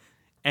on.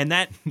 And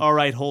that, all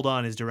right, hold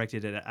on, is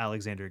directed at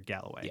Alexander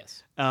Galloway.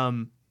 Yes.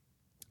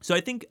 So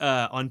I think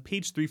on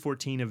page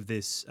 314 of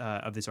this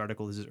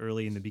article, this is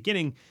early in the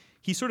beginning,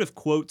 he sort of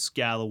quotes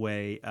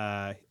Galloway.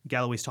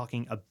 Galloway's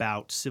talking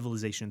about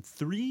Civilization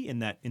 3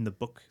 in the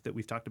book that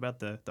we've talked about,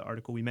 the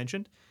article we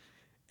mentioned.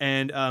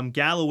 And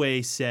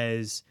Galloway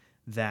says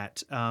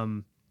that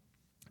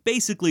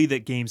basically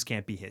that games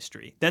can't be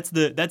history. That's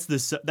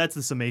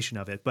the summation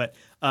of it. But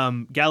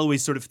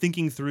Galloway's sort of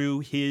thinking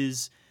through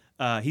he's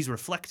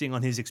reflecting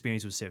on his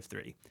experience with Civ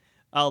 3.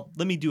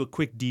 Let me do a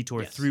quick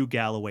detour through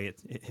Galloway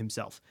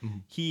himself. Mm-hmm.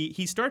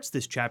 He starts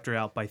this chapter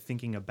out by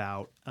thinking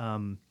about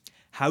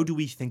how do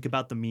we think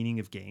about the meaning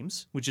of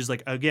games, which is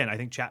like, again, I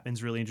think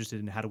Chapman's really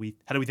interested in how do we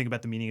think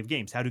about the meaning of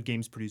games? How do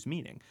games produce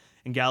meaning?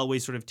 And Galloway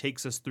sort of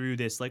takes us through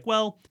this like,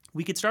 well,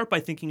 we could start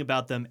by thinking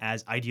about them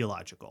as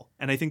ideological.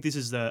 And I think this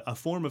is a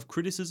form of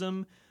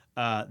criticism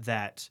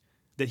that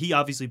he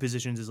obviously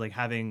positions as like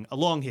having a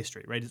long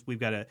history, right? We've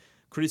got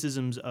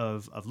criticisms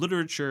of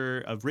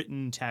literature, of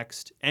written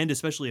text, and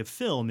especially of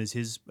film is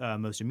his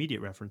most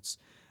immediate reference,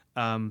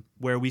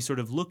 where we sort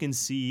of look and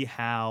see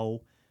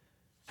how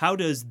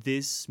does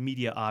this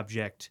media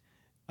object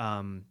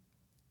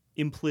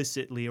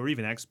implicitly or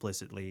even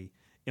explicitly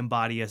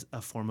embody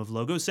a form of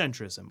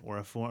logocentrism, or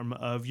a form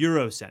of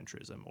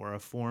Eurocentrism, or a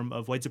form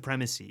of white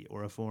supremacy,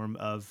 or a form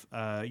of,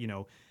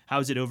 how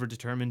is it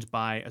overdetermined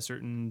by a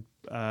certain,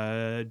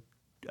 by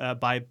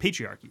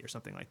patriarchy or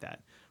something like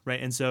that,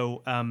 right? And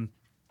so,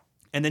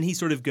 and then he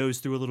sort of goes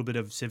through a little bit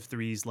of Civ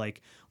 3's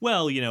like,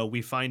 well,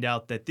 we find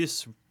out that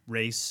this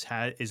race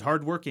is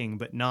hardworking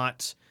but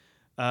not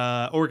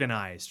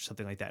organized,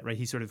 something like that, right?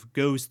 He sort of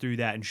goes through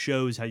that and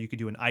shows how you could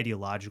do an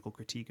ideological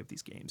critique of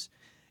these games.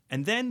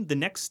 And then the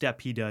next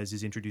step he does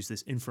is introduce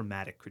this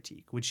informatic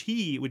critique,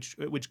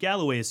 which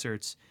Galloway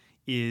asserts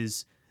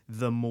is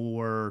the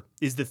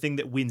thing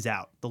that wins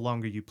out the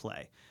longer you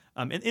play.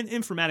 And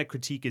informatic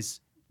critique is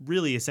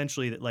really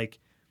essentially that like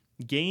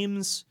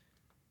games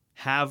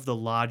have the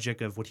logic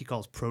of what he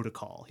calls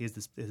protocol. He has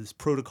this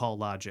protocol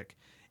logic.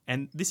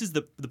 And this is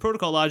the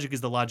protocol logic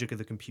is the logic of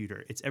the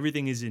computer.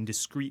 Everything is in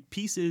discrete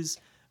pieces.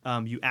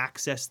 You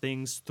access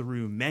things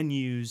through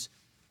menus.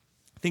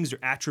 Things are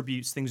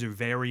attributes. Things are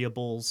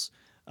variables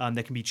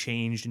that can be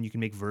changed, and you can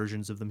make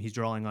versions of them. He's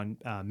drawing on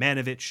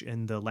Manovich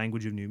and the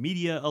language of new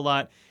media a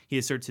lot. He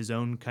asserts his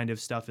own kind of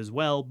stuff as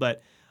well.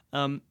 But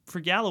for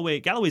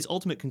Galloway's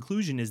ultimate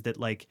conclusion is that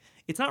like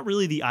it's not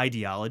really the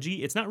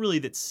ideology. It's not really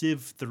that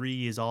Civ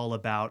 3 is all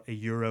about a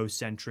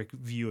Eurocentric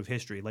view of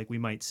history. Like we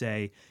might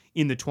say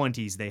in the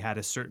 20s they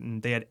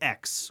had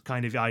X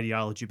kind of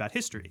ideology about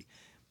history.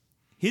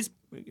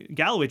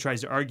 Galloway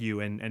tries to argue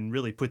and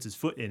really puts his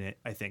foot in it,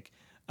 I think,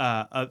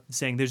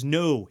 saying there's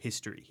no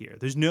history here.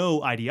 There's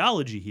no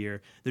ideology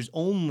here. There's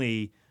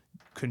only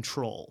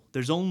control.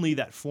 There's only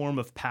that form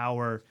of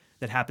power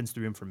that happens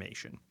through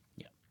information.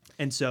 Yeah.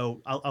 And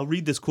so I'll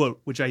read this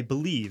quote, which I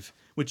believe,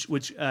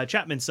 which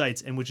Chapman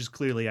cites, and which is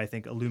clearly, I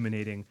think,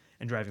 illuminating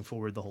and driving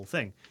forward the whole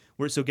thing.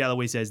 So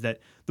Galloway says that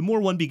the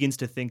more one begins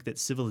to think that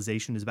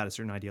civilization is about a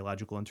certain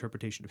ideological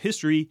interpretation of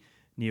history,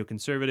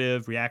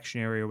 neoconservative,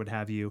 reactionary, or what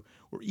have you,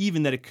 or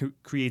even that it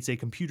creates a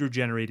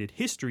computer-generated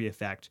history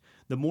effect,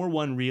 the more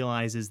one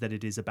realizes that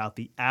it is about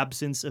the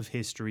absence of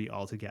history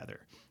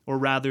altogether, or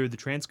rather the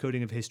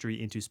transcoding of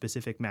history into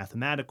specific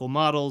mathematical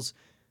models, ...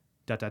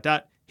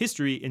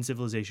 History in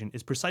civilization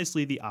is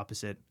precisely the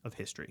opposite of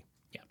history.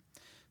 Yeah.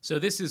 So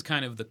this is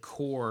kind of the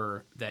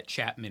core that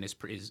Chapman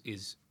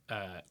is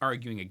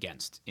arguing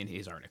against in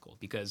his article,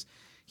 because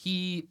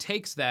he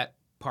takes that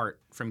part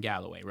from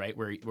Galloway, right,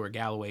 where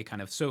Galloway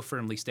kind of so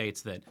firmly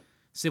states that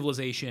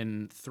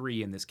Civilization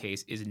 3 in this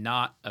case is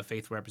not a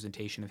faithful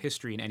representation of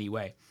history in any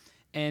way,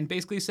 and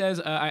basically says,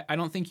 I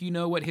don't think you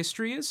know what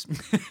history is,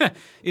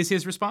 is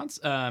his response.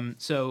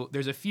 So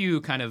there's a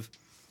few kind of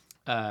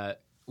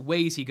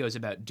ways he goes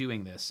about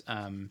doing this.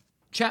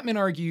 Chapman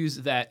argues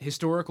that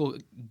historical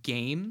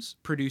games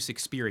produce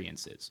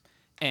experiences.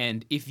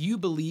 And if you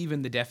believe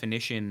in the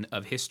definition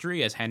of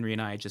history, as Henry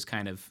and I just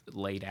kind of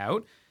laid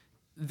out,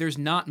 there's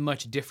not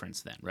much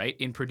difference then, right?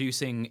 In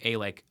producing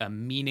a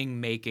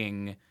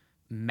meaning-making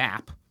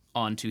map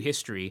onto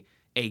history,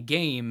 a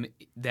game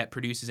that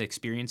produces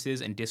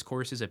experiences and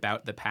discourses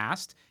about the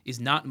past is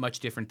not much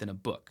different than a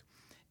book.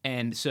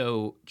 And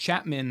so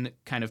Chapman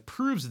kind of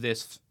proves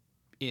this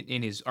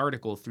in his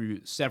article through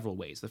several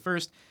ways. The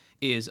first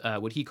is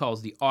what he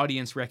calls the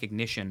audience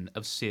recognition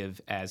of Civ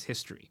as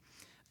history,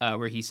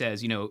 where he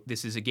says,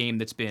 this is a game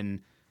that's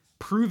been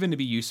proven to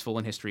be useful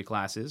in history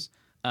classes.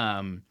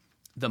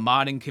 The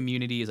modding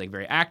community is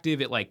very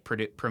active.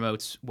 It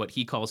promotes what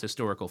he calls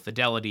historical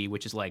fidelity,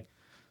 which is a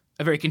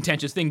very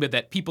contentious thing, but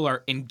that people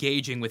are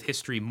engaging with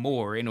history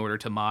more in order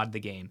to mod the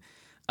game.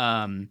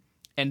 And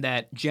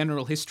that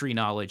general history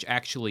knowledge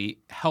actually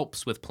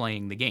helps with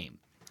playing the game.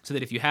 So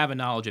that if you have a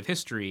knowledge of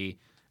history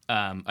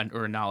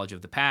or a knowledge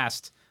of the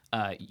past,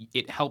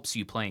 it helps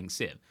you playing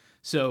Civ.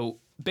 So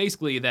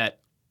basically that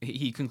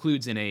he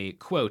concludes in a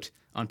quote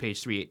on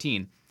page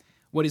 318,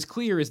 what is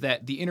clear is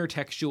that the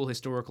intertextual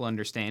historical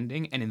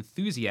understanding and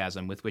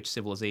enthusiasm with which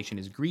Civilization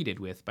is greeted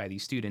with by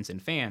these students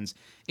and fans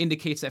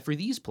indicates that for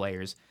these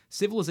players,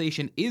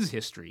 Civilization is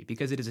history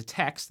because it is a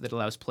text that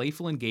allows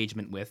playful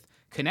engagement with,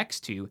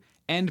 connects to,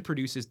 and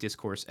produces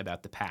discourse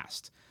about the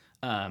past.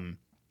 So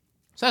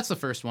that's the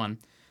first one.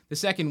 The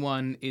second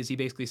one is he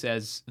basically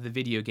says the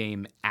video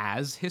game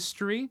as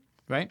history,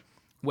 right?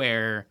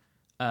 Where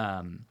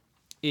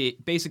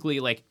it basically,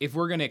 if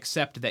we're going to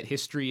accept that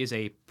history is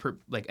a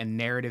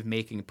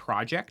narrative-making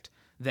project,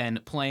 then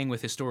playing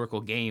with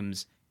historical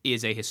games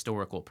is a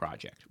historical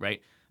project,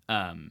 right?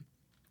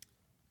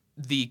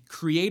 The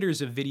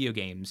creators of video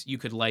games you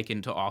could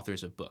liken to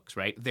authors of books,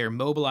 right? They're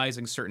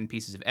mobilizing certain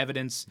pieces of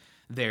evidence.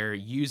 They're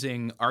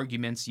using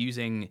arguments,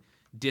 using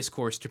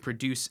discourse to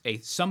produce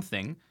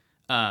something.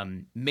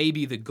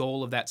 Maybe the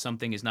goal of that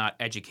something is not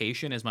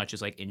education as much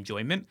as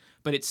enjoyment,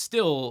 but it's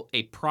still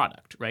a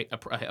product, right?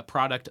 A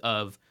product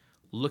of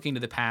looking to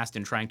the past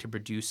and trying to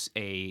produce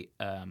a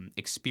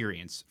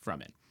experience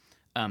from it.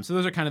 So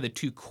those are kind of the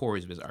two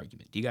cores of his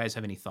argument. Do you guys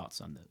have any thoughts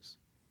on those?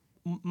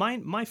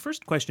 My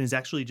first question is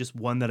actually just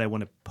one that I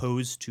want to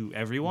pose to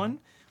everyone,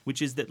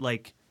 which is that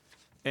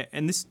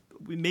and this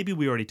maybe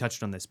we already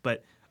touched on this,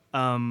 but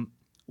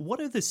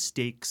what are the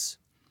stakes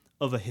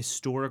of a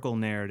historical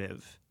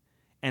narrative?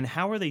 And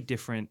how are they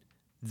different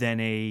than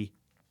a,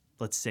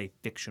 let's say,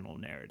 fictional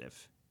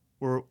narrative?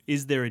 Or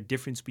is there a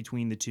difference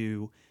between the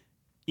two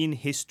in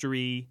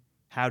history?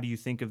 How do you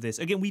think of this?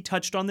 Again, we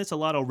touched on this a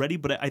lot already,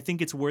 but I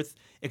think it's worth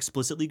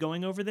explicitly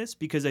going over this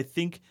because I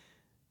think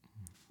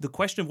the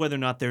question of whether or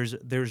not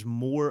there's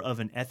more of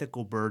an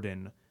ethical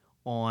burden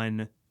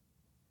on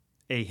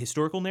a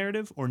historical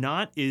narrative or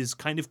not is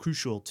kind of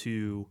crucial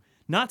to,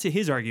 not to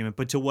his argument,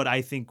 but to what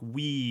I think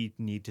we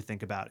need to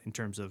think about in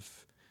terms of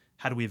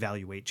how do we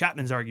evaluate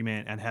Chapman's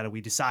argument and how do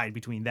we decide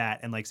between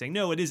that and saying,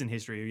 no, it isn't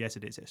history or yes,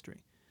 it is history.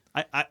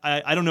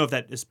 I don't know if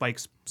that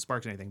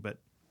sparks anything, but.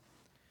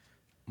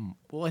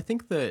 Well, I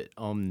think that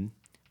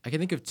I can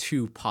think of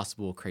two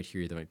possible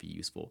criteria that might be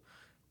useful.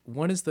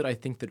 One is that I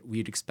think that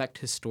we'd expect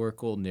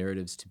historical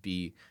narratives to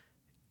be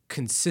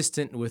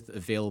consistent with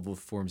available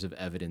forms of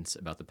evidence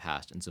about the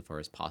past insofar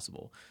as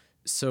possible.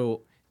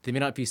 So they may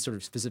not be sort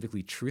of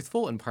specifically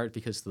truthful, in part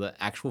because the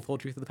actual full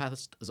truth of the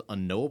past is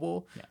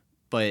unknowable. Yeah.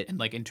 But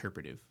and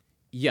interpretive.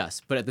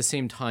 Yes, but at the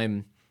same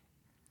time,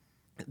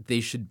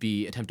 they should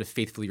be attempt to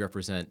faithfully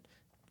represent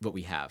what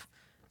we have.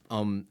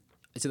 So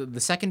the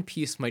second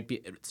piece might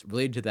be it's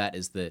related to that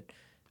is that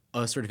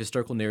a sort of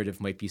historical narrative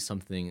might be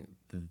something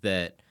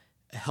that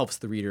helps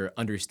the reader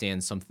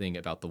understand something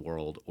about the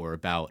world or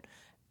about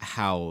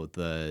about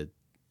the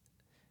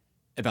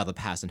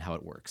past and how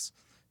it works.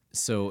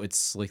 So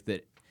it's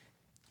that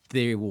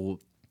it'll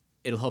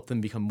help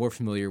them become more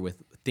familiar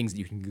with things that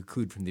you can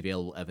conclude from the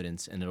available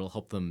evidence, and it'll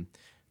help them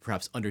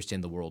perhaps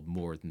understand the world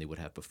more than they would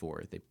have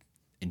before they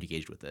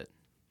engaged with it.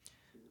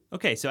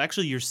 Okay, so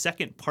actually your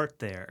second part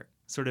there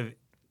sort of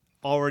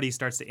already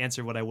starts to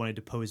answer what I wanted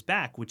to pose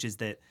back, which is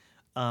that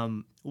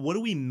what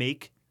do we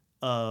make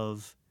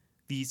of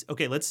these?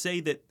 Okay, let's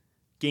say that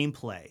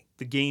gameplay,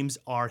 the games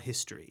are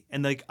history,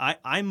 and like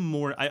I'm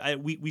more.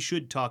 We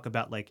should talk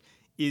about like,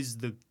 is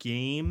the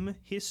game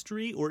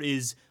history or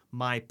is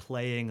my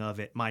playing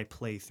of it, my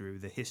playthrough,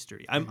 the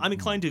history? I'm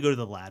inclined to go to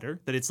the latter.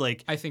 That it's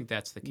like I think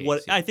that's the case.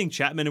 what yeah. I think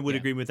Chapman would Yeah.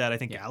 agree with that. I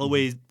think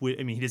Galloway would.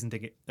 I mean, he doesn't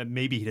think it.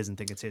 Maybe he doesn't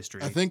think it's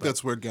history. I think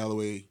that's where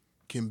Galloway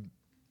can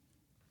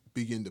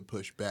begin to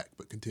push back,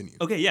 but continue.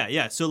 Okay,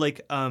 yeah. So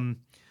like,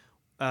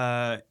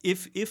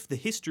 if the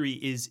history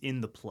is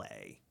in the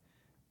play,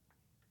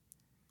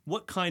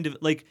 what kind of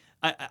like?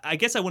 I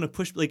guess I want to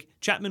push. Like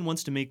Chapman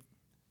wants to make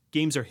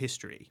games are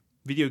history,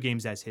 video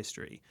games as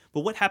history.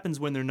 But what happens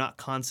when they're not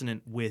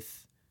consonant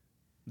with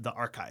the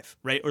archive,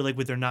 right? Or like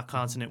when they're not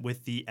consonant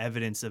with the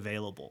evidence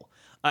available.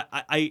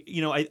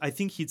 I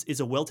think it's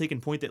a well taken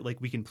point that like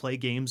we can play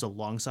games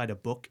alongside a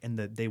book and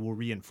that they will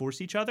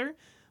reinforce each other.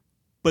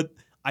 But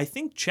I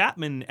think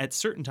Chapman at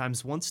certain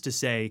times wants to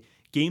say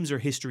games are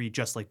history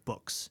just like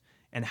books.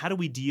 And how do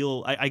we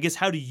deal? I guess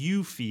how do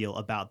you feel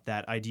about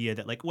that idea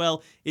that like,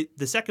 well,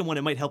 the second one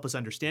it might help us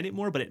understand it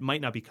more, but it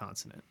might not be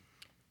consonant.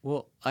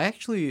 Well, I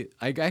actually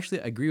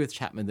agree with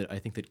Chapman that I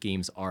think that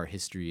games are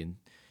history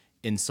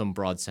in some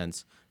broad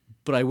sense,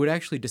 but I would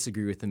actually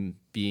disagree with him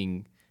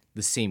being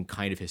the same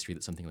kind of history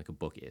that something like a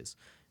book is,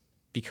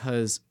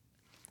 because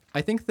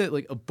I think that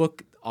like a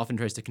book often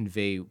tries to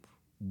convey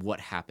what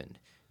happened,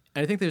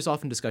 and I think there's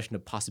often discussion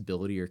of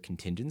possibility or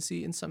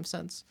contingency in some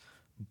sense,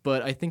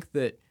 but I think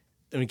that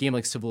in a game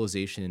like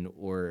Civilization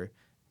or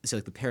say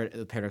like the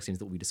Paradox games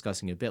that we'll be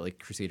discussing in a bit, like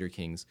Crusader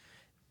Kings,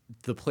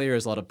 the player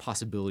has a lot of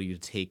possibility to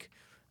take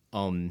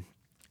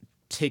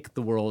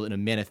the world in a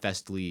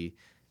manifestly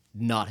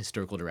not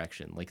historical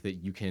direction. Like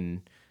that you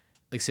can,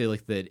 like say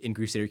like that in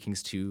Crusader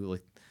Kings 2,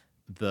 like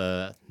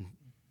the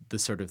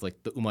sort of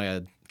like the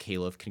Umayyad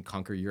Caliph can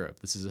conquer Europe.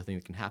 This is a thing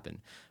that can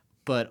happen.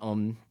 But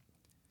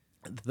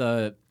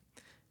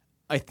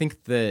I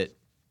think that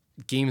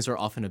games are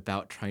often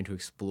about trying to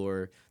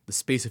explore the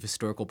space of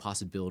historical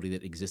possibility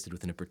that existed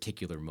within a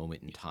particular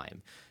moment in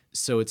time.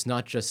 So it's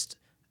not just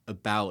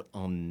about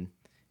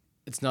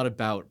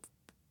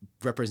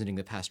representing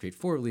the past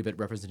straightforwardly, but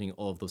representing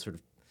all of those sort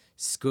of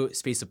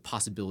space of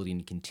possibility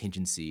and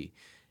contingency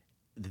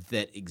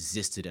that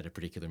existed at a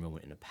particular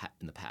moment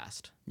in the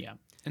past. Yeah.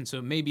 And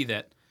so maybe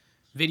that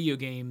video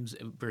games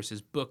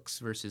versus books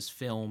versus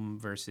film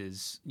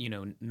versus,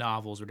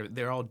 novels, whatever,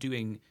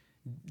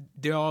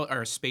 they all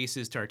are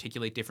spaces to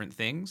articulate different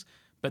things,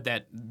 but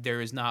that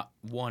there is not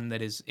one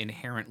that is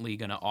inherently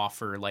going to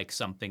offer like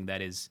something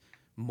that is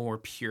more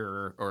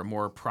pure or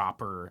more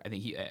proper. I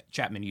think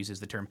Chapman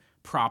uses the term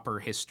proper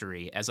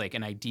history as like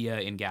an idea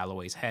in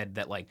Galloway's head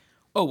that like,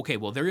 oh, okay,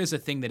 well, there is a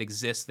thing that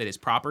exists that is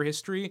proper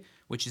history,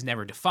 which is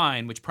never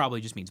defined, which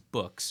probably just means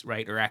books,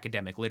 right, or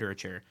academic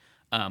literature.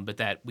 But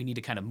that we need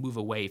to kind of move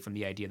away from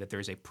the idea that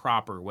there's a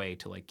proper way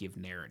to like give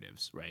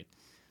narratives, right?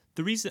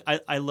 The reason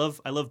I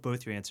love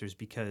both your answers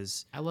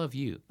because I love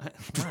you.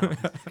 wow,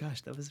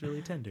 gosh, that was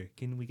really tender.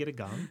 Can we get a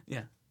gong?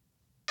 Yeah.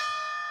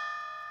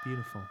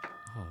 Beautiful.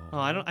 Oh,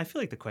 I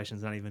feel like the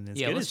question's not even as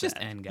good let's as just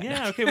that. end, guys.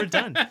 Yeah, okay, we're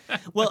done.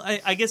 Well,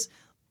 I guess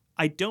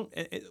I don't.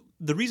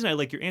 The reason I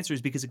like your answer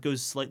is because it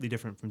goes slightly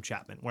different from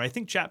Chapman, where I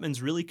think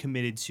Chapman's really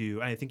committed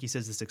to, I think he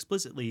says this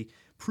explicitly,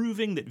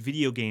 proving that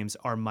video games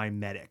are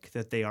mimetic,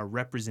 that they are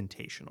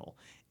representational.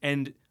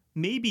 And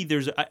maybe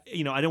there's,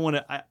 I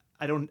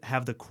don't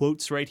have the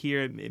quotes right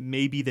here. It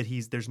may be that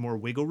there's more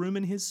wiggle room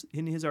in his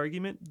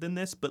argument than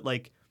this, but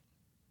like,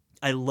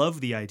 I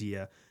love the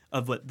idea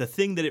of what the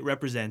thing that it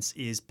represents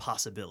is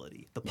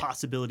possibility, the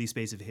possibility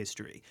space of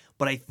history.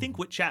 But I think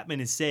what Chapman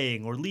is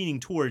saying or leaning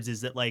towards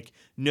is that like,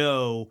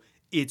 no,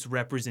 it's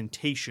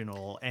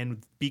representational.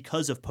 And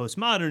because of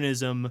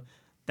postmodernism,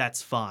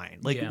 that's fine.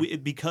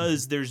 Like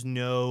because there's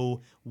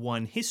no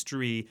one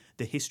history,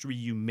 the history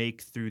you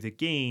make through the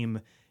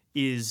game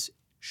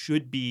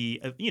should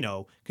be,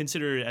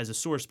 considered as a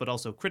source, but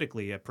also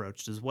critically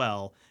approached as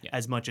well,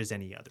 as much as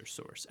any other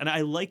source. And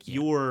I like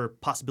your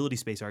possibility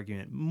space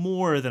argument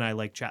more than I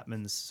like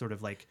Chapman's sort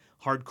of like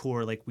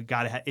hardcore, like we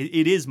gotta have,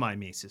 it is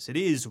mimesis. It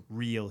is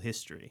real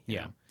history.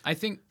 Yeah. I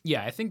think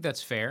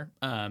that's fair.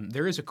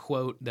 There is a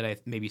quote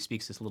that maybe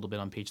speaks this a little bit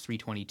on page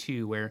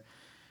 322 where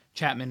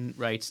Chapman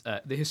writes,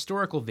 the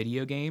historical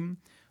video game,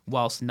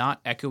 whilst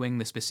not echoing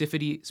the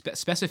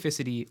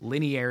specificity,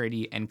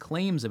 linearity, and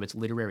claims of its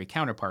literary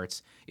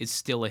counterparts, is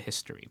still a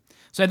history.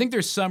 So I think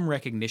there's some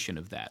recognition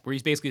of that, where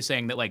he's basically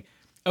saying that, like,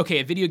 okay,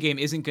 a video game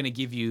isn't going to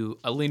give you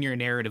a linear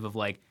narrative of,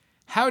 like,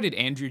 how did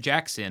Andrew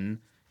Jackson,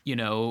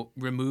 order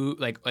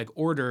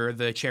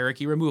the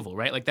Cherokee removal,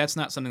 right? Like, that's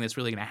not something that's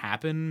really going to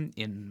happen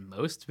in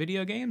most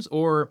video games,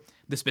 or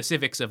the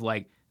specifics of,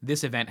 like,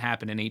 this event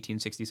happened in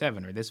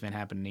 1867, or this event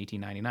happened in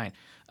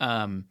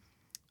 1899.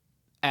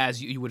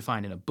 As you would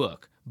find in a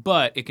book.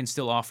 but it can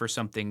still offer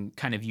something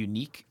kind of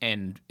unique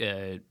and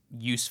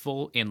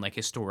useful in like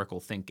historical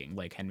thinking,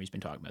 like Henry's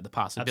been talking about. The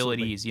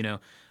possibilities,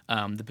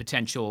 the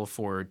potential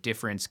for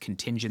difference,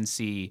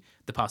 contingency,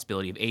 the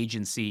possibility of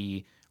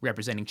agency,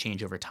 representing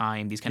change over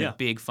time. These kind of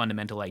big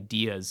fundamental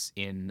ideas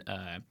in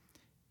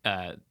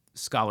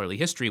scholarly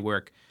history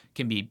work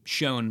can be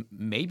shown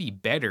maybe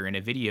better in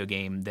a video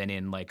game than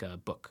in like a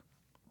book.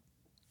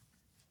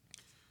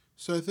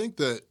 So I think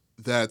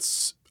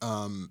that's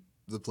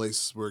the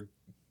place where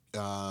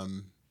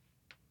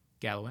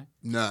Galloway?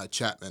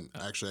 Chapman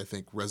actually I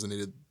think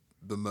resonated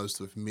the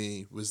most with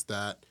me, was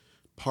that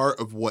part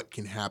of what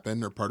can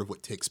happen or part of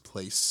what takes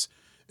place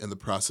in the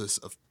process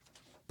of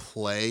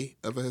play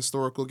of a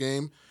historical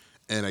game.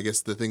 And I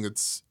guess the thing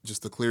that's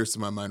just the clearest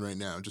in my mind right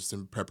now, just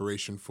in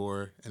preparation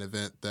for an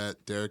event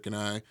that Derek and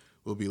I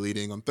will be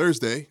leading on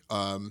Thursday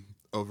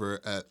over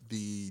at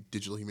the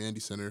Digital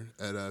Humanities Center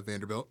at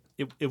Vanderbilt.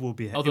 It will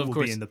be. Although, it will of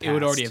course, be in the past. it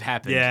would already have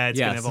happened. Yeah, it's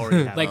gonna have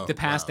already happened. Like the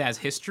past as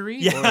history?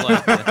 Yeah.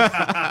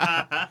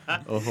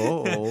 Or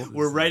like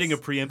We're writing a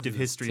preemptive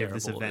history of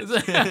this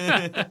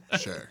event.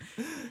 Sure.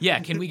 Yeah,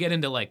 can we get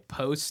into like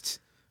post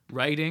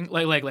writing?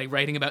 Like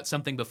writing about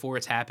something before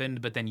it's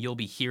happened, but then you'll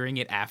be hearing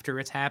it after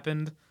it's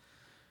happened?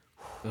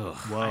 Ugh,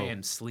 Whoa. I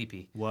am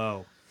sleepy.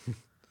 Whoa.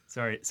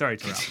 Sorry, Terrell.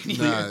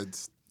 No,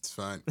 it's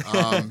fine.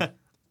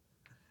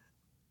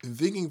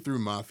 Thinking through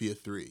Mafia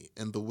 3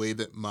 and the way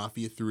that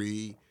Mafia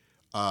 3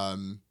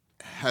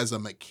 has a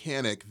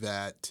mechanic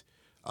that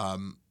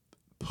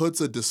puts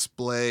a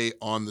display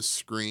on the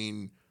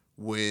screen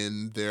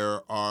when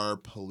there are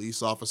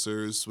police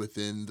officers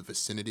within the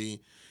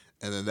vicinity,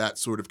 and then that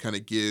sort of kind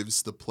of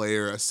gives the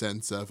player a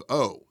sense of,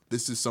 oh,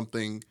 this is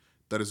something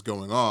that is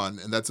going on,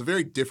 and that's a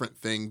very different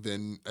thing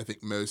than I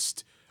think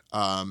most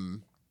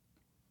open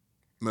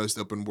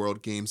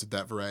world games of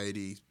that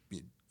variety,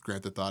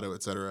 Grand Theft Auto,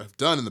 et cetera, have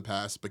done in the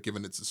past. But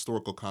given its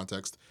historical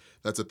context,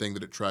 that's a thing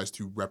that it tries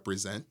to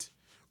represent,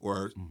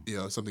 or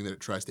something that it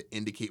tries to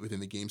indicate within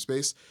the game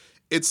space.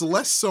 It's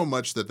less so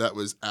much that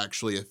was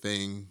actually a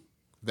thing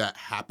that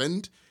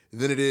happened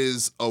than it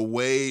is a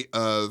way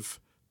of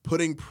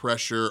putting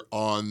pressure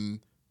on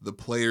the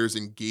player's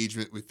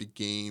engagement with the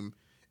game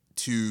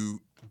to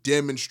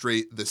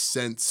demonstrate the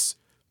sense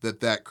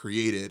that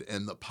created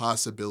and the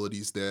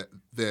possibilities that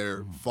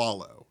there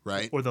follow,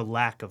 right? Or the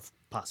lack of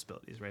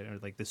possibilities, right? Or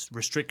like this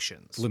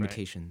restrictions.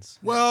 Limitations.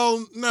 Right?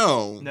 Well,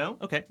 no. No?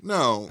 Okay.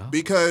 No,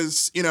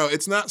 because,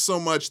 it's not so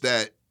much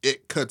that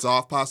it cuts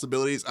off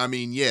possibilities. I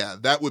mean, yeah,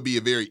 that would be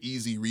a very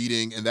easy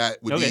reading, and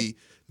that would be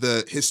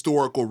the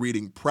historical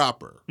reading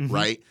proper,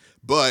 right?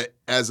 But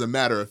as a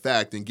matter of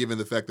fact, and given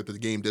the fact that the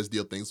game does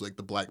deal things like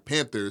the Black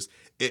Panthers,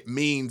 it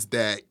means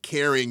that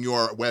carrying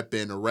your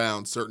weapon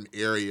around certain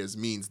areas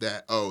means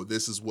that, oh,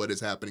 this is what is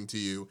happening to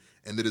you,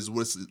 and that is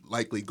what's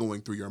likely going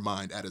through your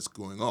mind as it's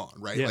going on,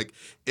 right? Yeah. Like,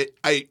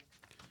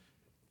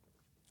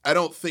 I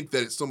don't think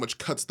that it so much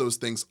cuts those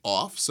things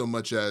off so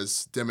much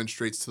as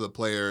demonstrates to the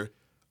player,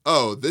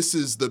 oh, this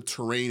is the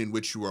terrain in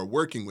which you are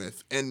working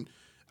with. And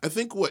I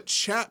think what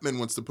Chapman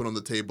wants to put on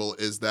the table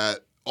is that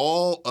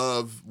all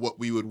of what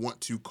we would want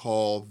to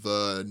call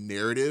the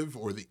narrative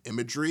or the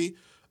imagery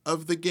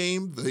of the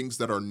game, the things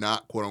that are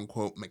not quote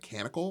unquote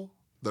mechanical,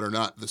 that are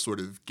not the sort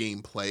of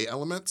gameplay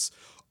elements,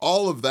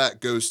 all of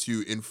that goes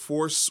to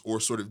enforce or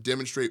sort of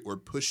demonstrate or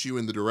push you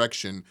in the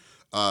direction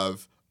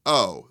of,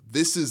 oh,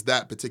 this is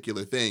that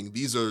particular thing.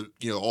 These are,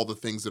 all the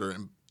things that are,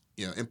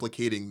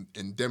 implicating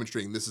and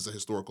demonstrating this is a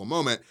historical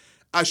moment.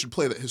 I should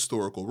play that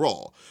historical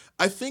role.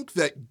 I think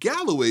that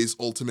Galloway's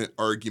ultimate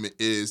argument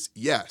is,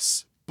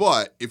 yes,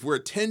 but if we're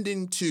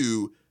attending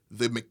to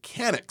the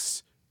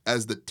mechanics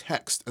as the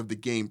text of the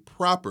game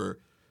proper,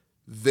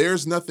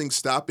 there's nothing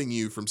stopping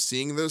you from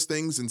seeing those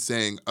things and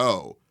saying,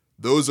 oh,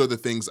 those are the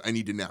things I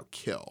need to now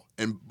kill.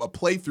 And a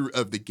playthrough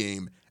of the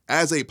game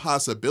as a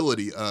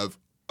possibility of,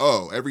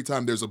 oh, every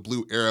time there's a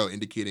blue arrow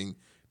indicating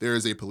there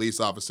is a police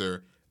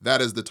officer, that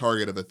is the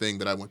target of a thing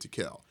that I want to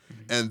kill.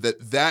 And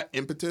that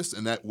impetus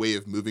and that way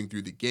of moving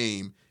through the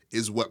game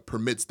is what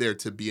permits there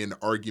to be an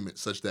argument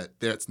such that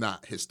that's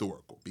not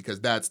historical, because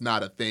that's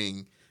not a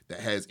thing that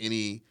has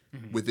any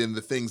within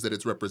the things that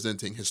it's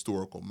representing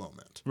historical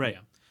moment. Right.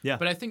 Yeah.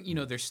 But I think,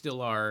 there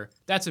still are,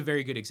 that's a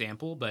very good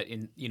example, but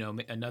in,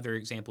 another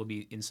example would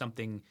be in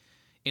something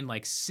in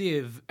like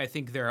Civ, I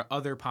think there are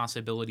other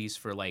possibilities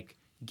for like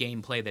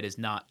gameplay that is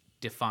not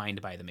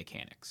defined by the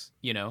mechanics,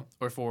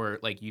 or for,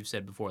 like you've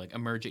said before, like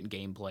emergent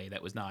gameplay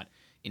that was not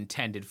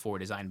intended for,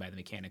 designed by the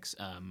mechanics.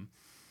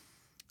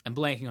 I'm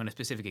blanking on a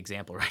specific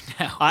example right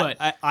now. But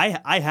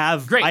I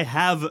have Great. I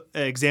have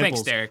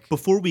examples. Thanks, Derek.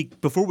 Before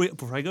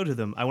I go to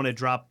them, I want to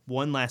drop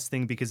one last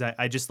thing because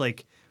I just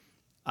like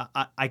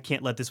I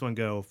can't let this one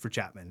go for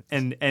Chapman.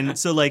 And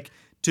so like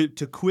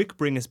to quick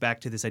bring us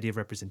back to this idea of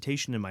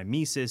representation and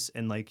mimesis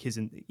and like his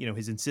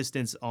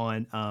insistence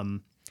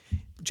on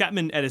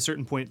Chapman at a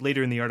certain point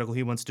later in the article,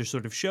 he wants to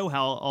sort of show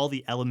how all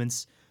the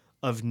elements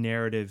of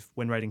narrative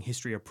when writing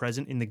history are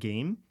present in the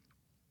game.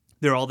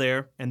 They're all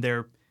there, and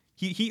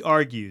he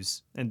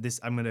argues, and this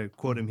I'm going to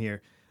quote him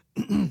here,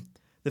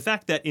 the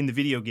fact that in the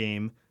video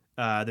game,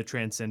 the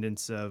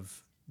transcendence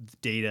of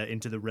data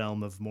into the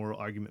realm of moral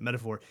argument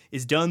metaphor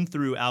is done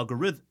through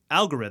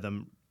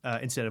algorithm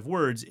instead of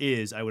words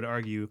is, I would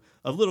argue,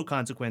 of little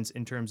consequence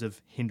in terms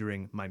of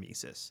hindering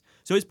mimesis.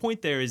 So his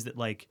point there is that,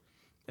 like,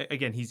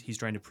 again, he's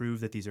trying to prove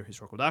that these are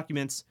historical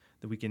documents,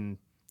 that we can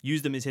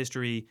use them as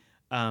history,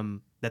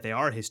 that they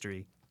are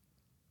history,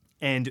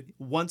 and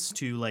wants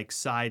to like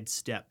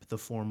sidestep the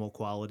formal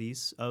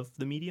qualities of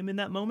the medium in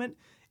that moment.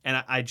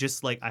 And I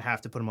just like I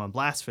have to put him on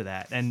blast for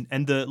that. And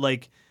the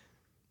like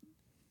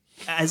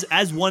as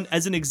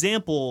an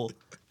example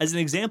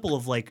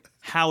of like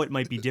how it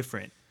might be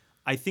different.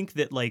 I think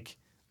that like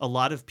a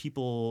lot of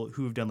people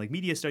who have done like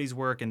media studies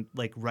work and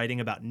like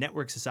writing about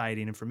network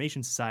society and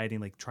information society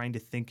and like trying to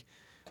think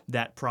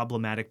that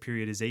problematic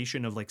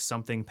periodization of like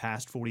something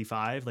past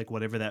 45, like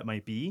whatever that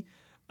might be,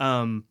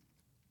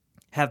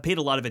 have paid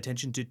a lot of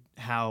attention to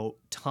how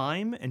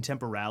time and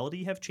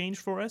temporality have changed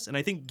for us. And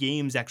I think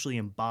games actually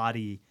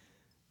embody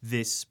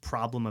this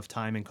problem of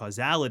time and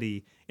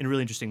causality in a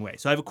really interesting way.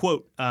 So I have a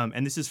quote,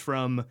 and this is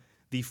from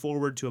the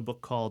foreword to a book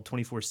called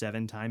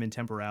 24/7 Time and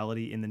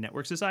Temporality in the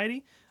Network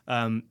Society.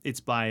 It's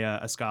by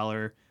a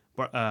scholar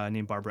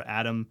named Barbara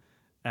Adam.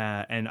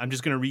 And I'm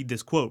just going to read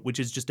this quote, which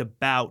is just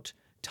about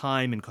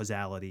time and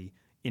causality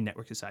in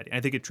network society. And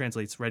I think it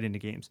translates right into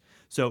games.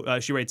 So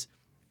she writes,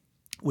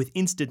 with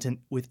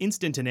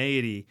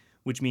instantaneity,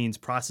 which means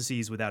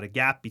processes without a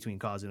gap between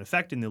cause and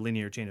effect in the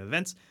linear chain of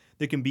events,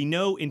 there can be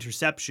no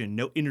interception,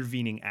 no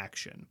intervening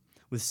action.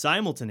 With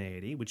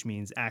simultaneity, which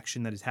means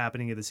action that is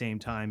happening at the same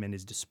time and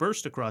is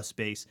dispersed across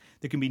space,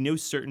 there can be no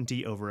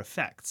certainty over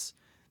effects.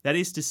 That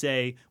is to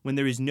say, when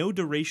there is no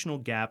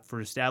durational gap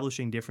for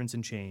establishing difference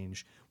and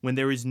change, when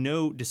there is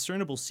no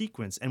discernible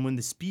sequence, and when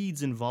the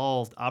speeds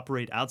involved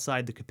operate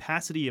outside the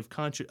capacity of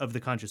the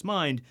conscious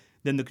mind,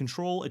 then the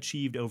control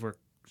achieved over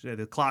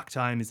the clock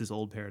time is this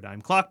old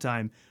paradigm. Clock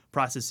time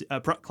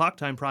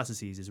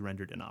processes is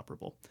rendered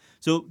inoperable.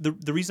 So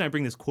the reason I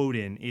bring this quote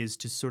in is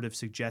to sort of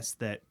suggest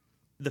that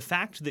the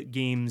fact that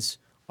games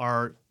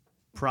are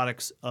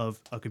products of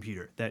a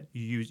computer, that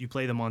you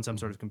play them on some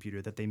sort of computer,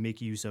 that they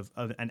make use of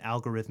an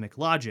algorithmic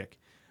logic,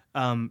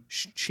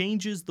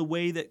 changes the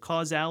way that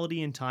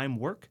causality and time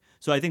work.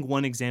 So I think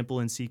one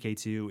example in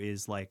CK2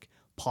 is like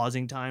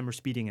pausing time or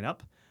speeding it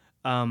up.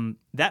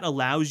 That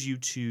allows you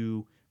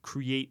to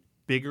create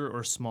bigger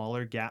or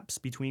smaller gaps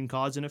between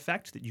cause and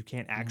effect that you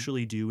can't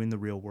actually do in the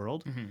real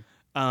world.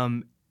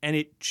 And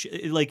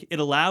it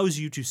allows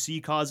you to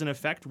see cause and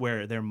effect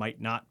where there might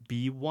not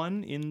be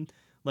one in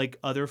like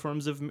other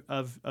forms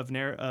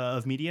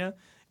of media,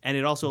 and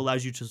it also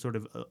allows you to sort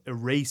of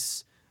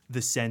erase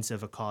the sense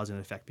of a cause and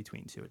effect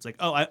between two. It's like,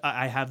 oh,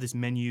 I have this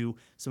menu,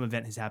 some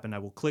event has happened, I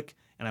will click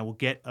and I will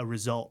get a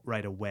result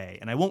right away,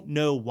 and I won't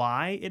know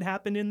why it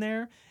happened in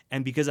there.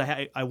 And because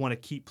I want to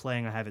keep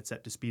playing, I have it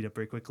set to speed up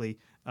very quickly.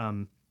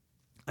 I'm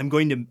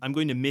going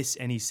to miss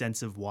any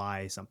sense of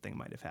why something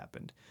might have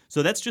happened.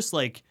 So that's just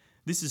like,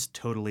 this is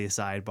totally a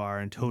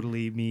sidebar and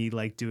totally me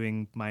like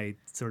doing my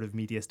sort of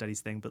media studies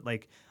thing. But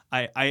like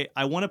I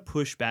want to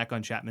push back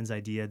on Chapman's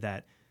idea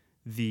that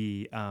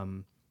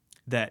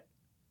that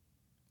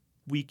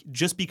we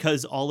just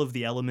because all of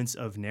the elements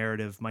of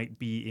narrative might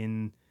be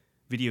in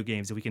video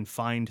games, that we can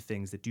find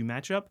things that do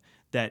match up,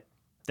 that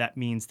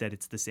means that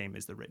it's the same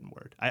as the written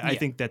word. I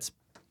think that's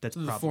the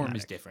form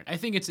is different. I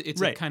think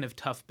it's right. A kind of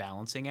tough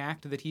balancing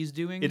act that he's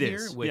doing it here,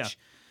 is. Which, yeah.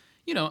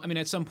 You know, I mean,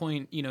 at some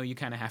point, you know, you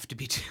kind of have to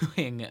be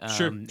doing,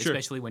 sure.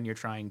 especially when you're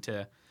trying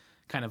to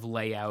kind of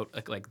lay out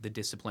like the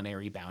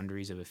disciplinary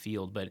boundaries of a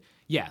field. But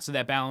yeah, so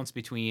that balance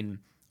between,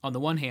 on the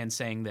one hand,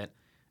 saying that,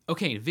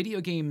 okay, video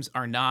games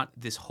are not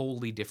this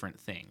wholly different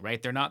thing, right?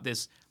 They're not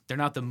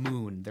the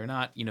moon. They're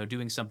not, you know,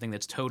 doing something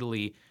that's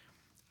totally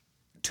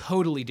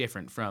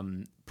different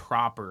from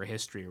proper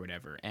history or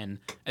whatever. And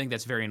I think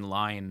that's very in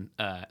line.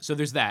 So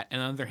there's that.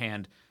 And on the other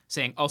hand,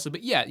 saying also,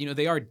 but yeah, you know,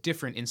 they are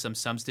different in some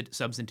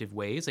substantive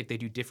ways. Like they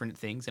do different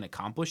things and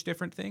accomplish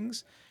different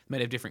things. They might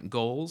have different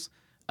goals.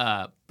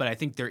 But I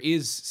think there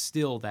is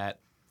still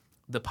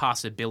the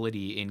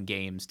possibility in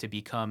games to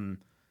become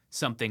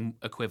something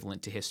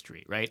equivalent to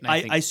history, right?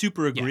 And I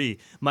super agree.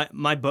 Yeah.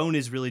 My bone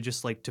is really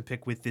just like to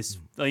pick with this,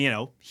 you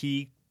know,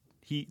 he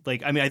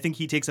like, I mean, I think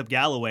he takes up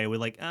Galloway with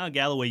like,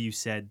 Galloway, you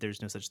said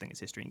there's no such thing as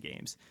history in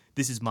games.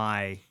 This is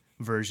my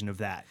version of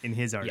that in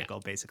his article,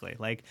 basically.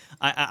 Like,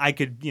 I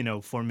could, you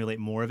know, formulate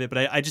more of it,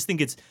 but I just think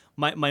it's,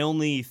 my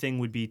only thing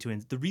would be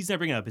the reason I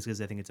bring it up is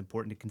because I think it's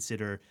important to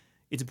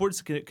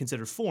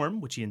consider form,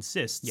 which he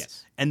insists,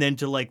 yes, and then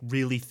to like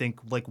really think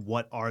like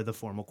what are the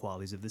formal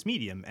qualities of this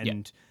medium,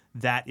 and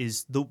that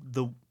is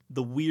the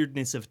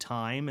weirdness of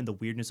time and the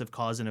weirdness of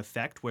cause and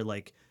effect, where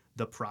like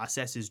the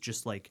process is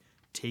just like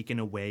taken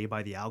away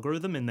by the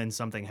algorithm and then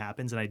something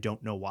happens and I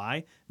don't know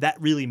why. That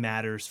really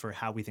matters for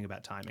how we think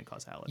about time and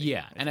causality.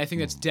 Yeah, and I think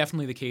that's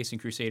definitely the case in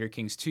Crusader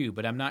Kings 2,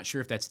 but I'm not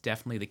sure if that's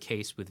definitely the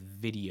case with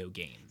video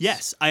games.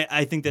 Yes,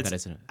 I think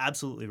that's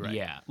absolutely right.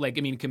 Yeah, like,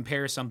 I mean,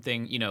 compare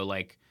something, you know,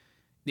 like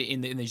in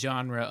the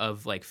genre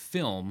of like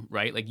film,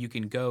 right? Like you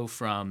can go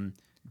from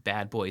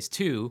Bad Boys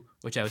 2,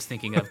 which I was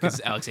thinking of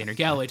because Alexander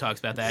Galloway talks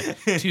about that,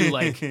 to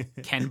like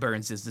Ken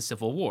Burns' The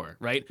Civil War,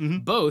 right?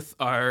 Both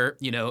are,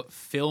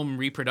 film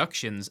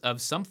reproductions of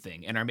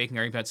something and are making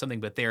arguments about something,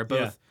 but they are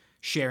both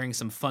sharing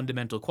some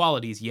fundamental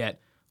qualities,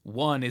 yet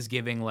one is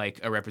giving like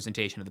a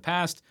representation of the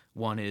past.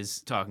 One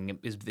is talking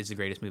is the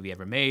greatest movie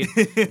ever made.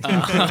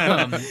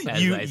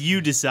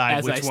 You decide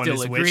as which I one still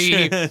is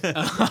agree.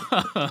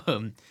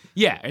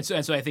 which.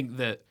 And so I think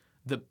the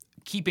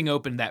keeping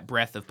open that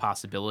breadth of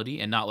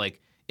possibility and not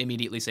like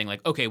immediately saying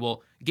like, okay,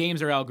 well,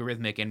 games are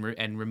algorithmic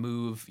and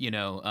remove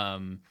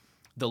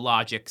the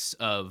logics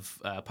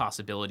of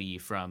possibility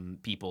from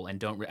people and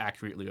don't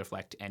accurately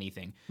reflect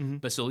anything.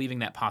 But so leaving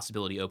that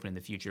possibility open in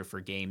the future for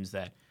games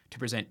that to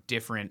present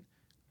different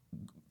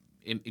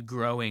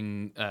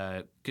growing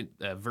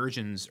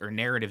versions or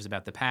narratives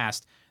about the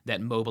past that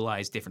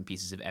mobilize different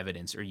pieces of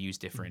evidence or use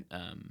different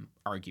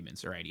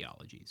arguments or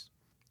ideologies.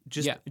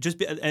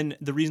 And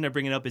the reason I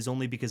bring it up is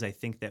only because I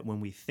think that when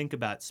we think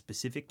about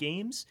specific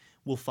games,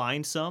 we'll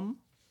find some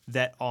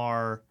that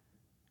are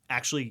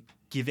actually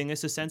giving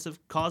us a sense of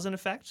cause and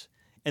effect,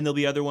 and there'll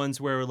be other ones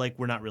where like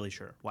we're not really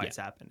sure why it's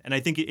happened. And I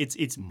think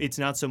it's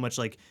not so much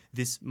like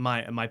this.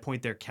 My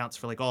point there counts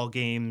for like all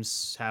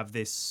games have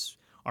this,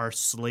 are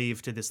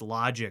slave to this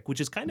logic,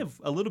 which is kind of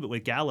a little bit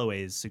what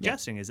Galloway is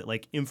suggesting, is that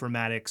like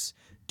informatics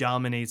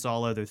dominates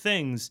all other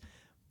things.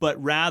 But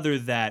rather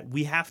that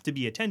we have to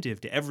be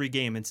attentive to every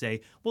game and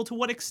say, well, to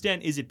what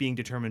extent is it being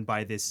determined by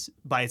its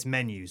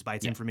menus, by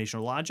its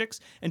informational logics,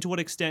 and to what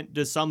extent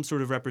does some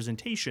sort of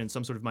representation,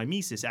 some sort of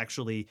mimesis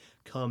actually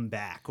come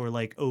back or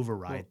like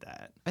override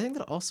that? I think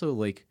that also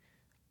like,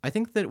 I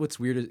think that what's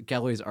weird is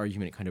Galloway's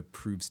argument kind of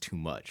proves too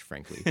much,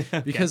 frankly,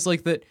 because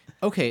like that.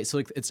 Okay, so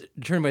like it's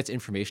determined by its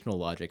informational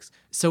logics.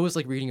 So is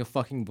like reading a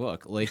fucking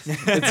book. Like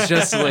it's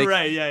just like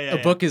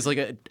a book is like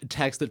a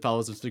text that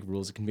follows specific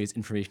rules. It conveys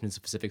information in a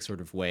specific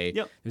sort of way.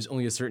 Yep. There's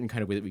only a certain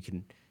kind of way that we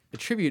can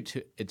attribute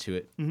to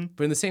it.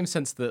 But in the same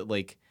sense that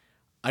like,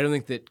 I don't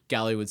think that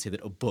Galloway would say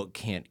that a book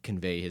can't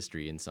convey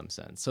history in some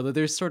sense. So that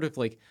there's sort of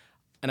like,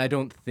 and I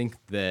don't think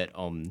that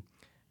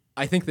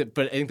I think that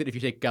if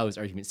you take Galloway's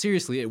argument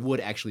seriously, it would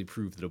actually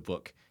prove that a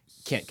book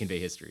can't convey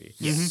history.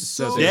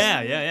 So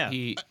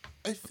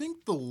I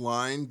think the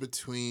line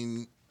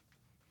between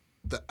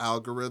the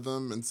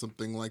algorithm and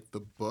something like the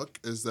book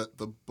is that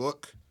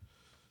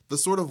the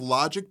sort of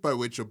logic by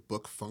which a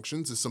book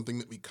functions is something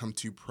that we come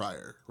to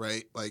prior,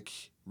 right? Like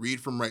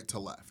read from right to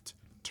left,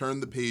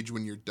 turn the page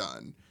when you're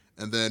done,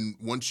 and then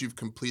once you've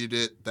completed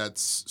it,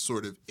 that's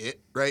sort of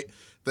it, right?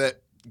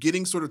 That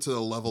getting sort of to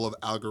the level of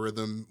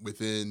algorithm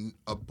within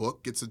a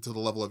book gets into the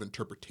level of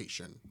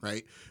interpretation,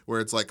 right? Where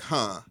it's like,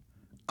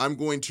 I'm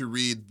going to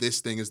read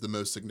this thing as the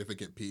most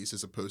significant piece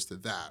as opposed to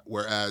that.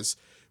 Whereas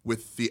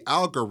with the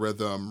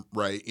algorithm,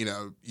 right,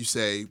 you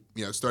say,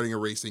 starting a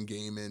racing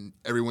game and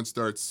everyone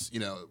starts,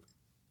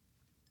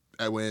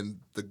 when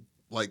the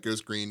light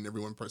goes green,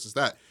 everyone presses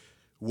that.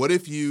 What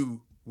if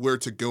you were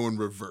to go in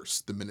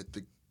reverse the minute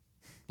the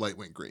light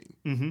went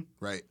green,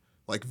 right?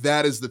 Like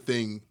that is the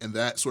thing, and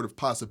that sort of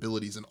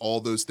possibilities and all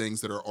those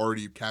things that are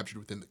already captured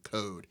within the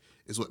code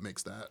is what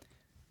makes that.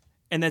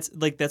 And that's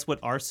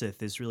what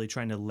Arsith is really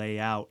trying to lay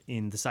out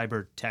in the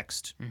cyber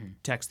text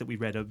that we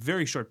read a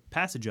very short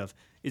passage of,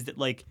 is that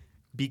like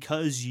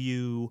because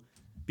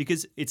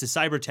it's a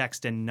cyber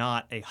text and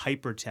not a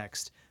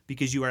hypertext,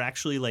 because you are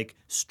actually like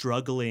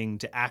struggling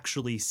to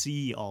actually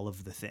see all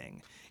of the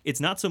thing. It's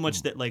not so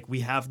much that like we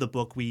have the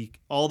book,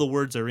 all the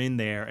words are in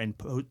there, and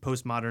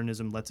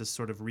postmodernism lets us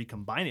sort of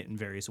recombine it in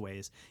various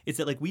ways. It's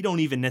that like we don't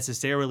even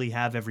necessarily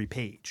have every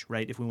page,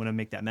 right? If we want to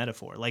make that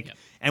metaphor,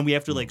 and we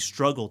have to like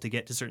struggle to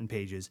get to certain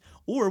pages,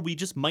 or we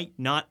just might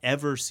not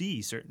ever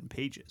see certain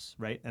pages,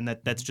 right? And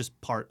that's just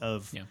part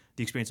of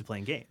the experience of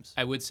playing games.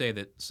 I would say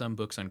that some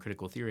books on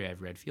critical theory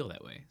I've read feel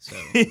that way. So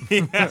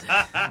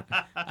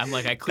I'm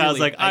like,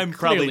 I'm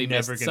probably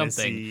never going to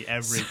see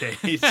every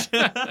page.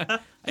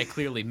 I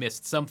clearly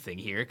missed something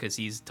here because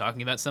he's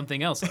talking about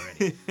something else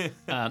already.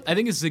 I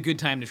think this is a good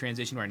time to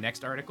transition to our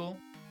next article.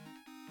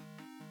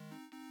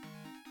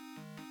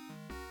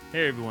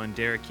 Hey everyone,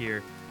 Derek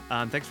here.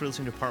 Thanks for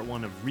listening to part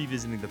 1 of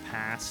Revisiting the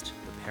Past,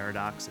 the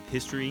Paradox of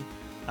History.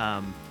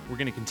 We're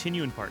going to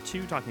continue in part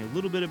 2, talking a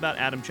little bit about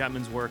Adam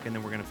Chapman's work, and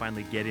then we're going to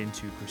finally get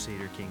into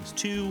Crusader Kings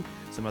 2,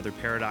 some other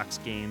Paradox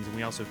games, and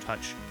we also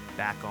touch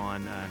back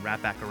on and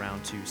wrap back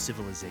around to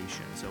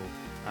Civilization. So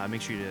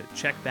make sure to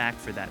check back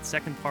for that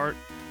second part.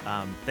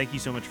 Thank you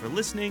so much for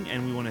listening,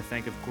 and we want to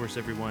thank, of course,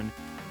 everyone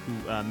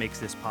who makes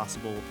this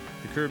possible.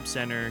 The Curb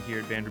Center here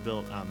at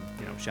Vanderbilt,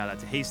 shout out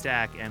to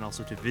Haystack, and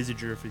also to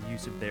Visager for the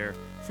use of their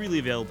freely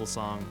available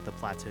song, The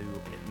Plateau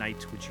at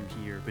Night, which you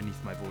hear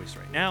beneath my voice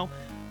right now.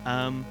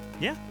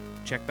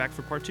 Check back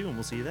for part 2, and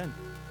we'll see you then.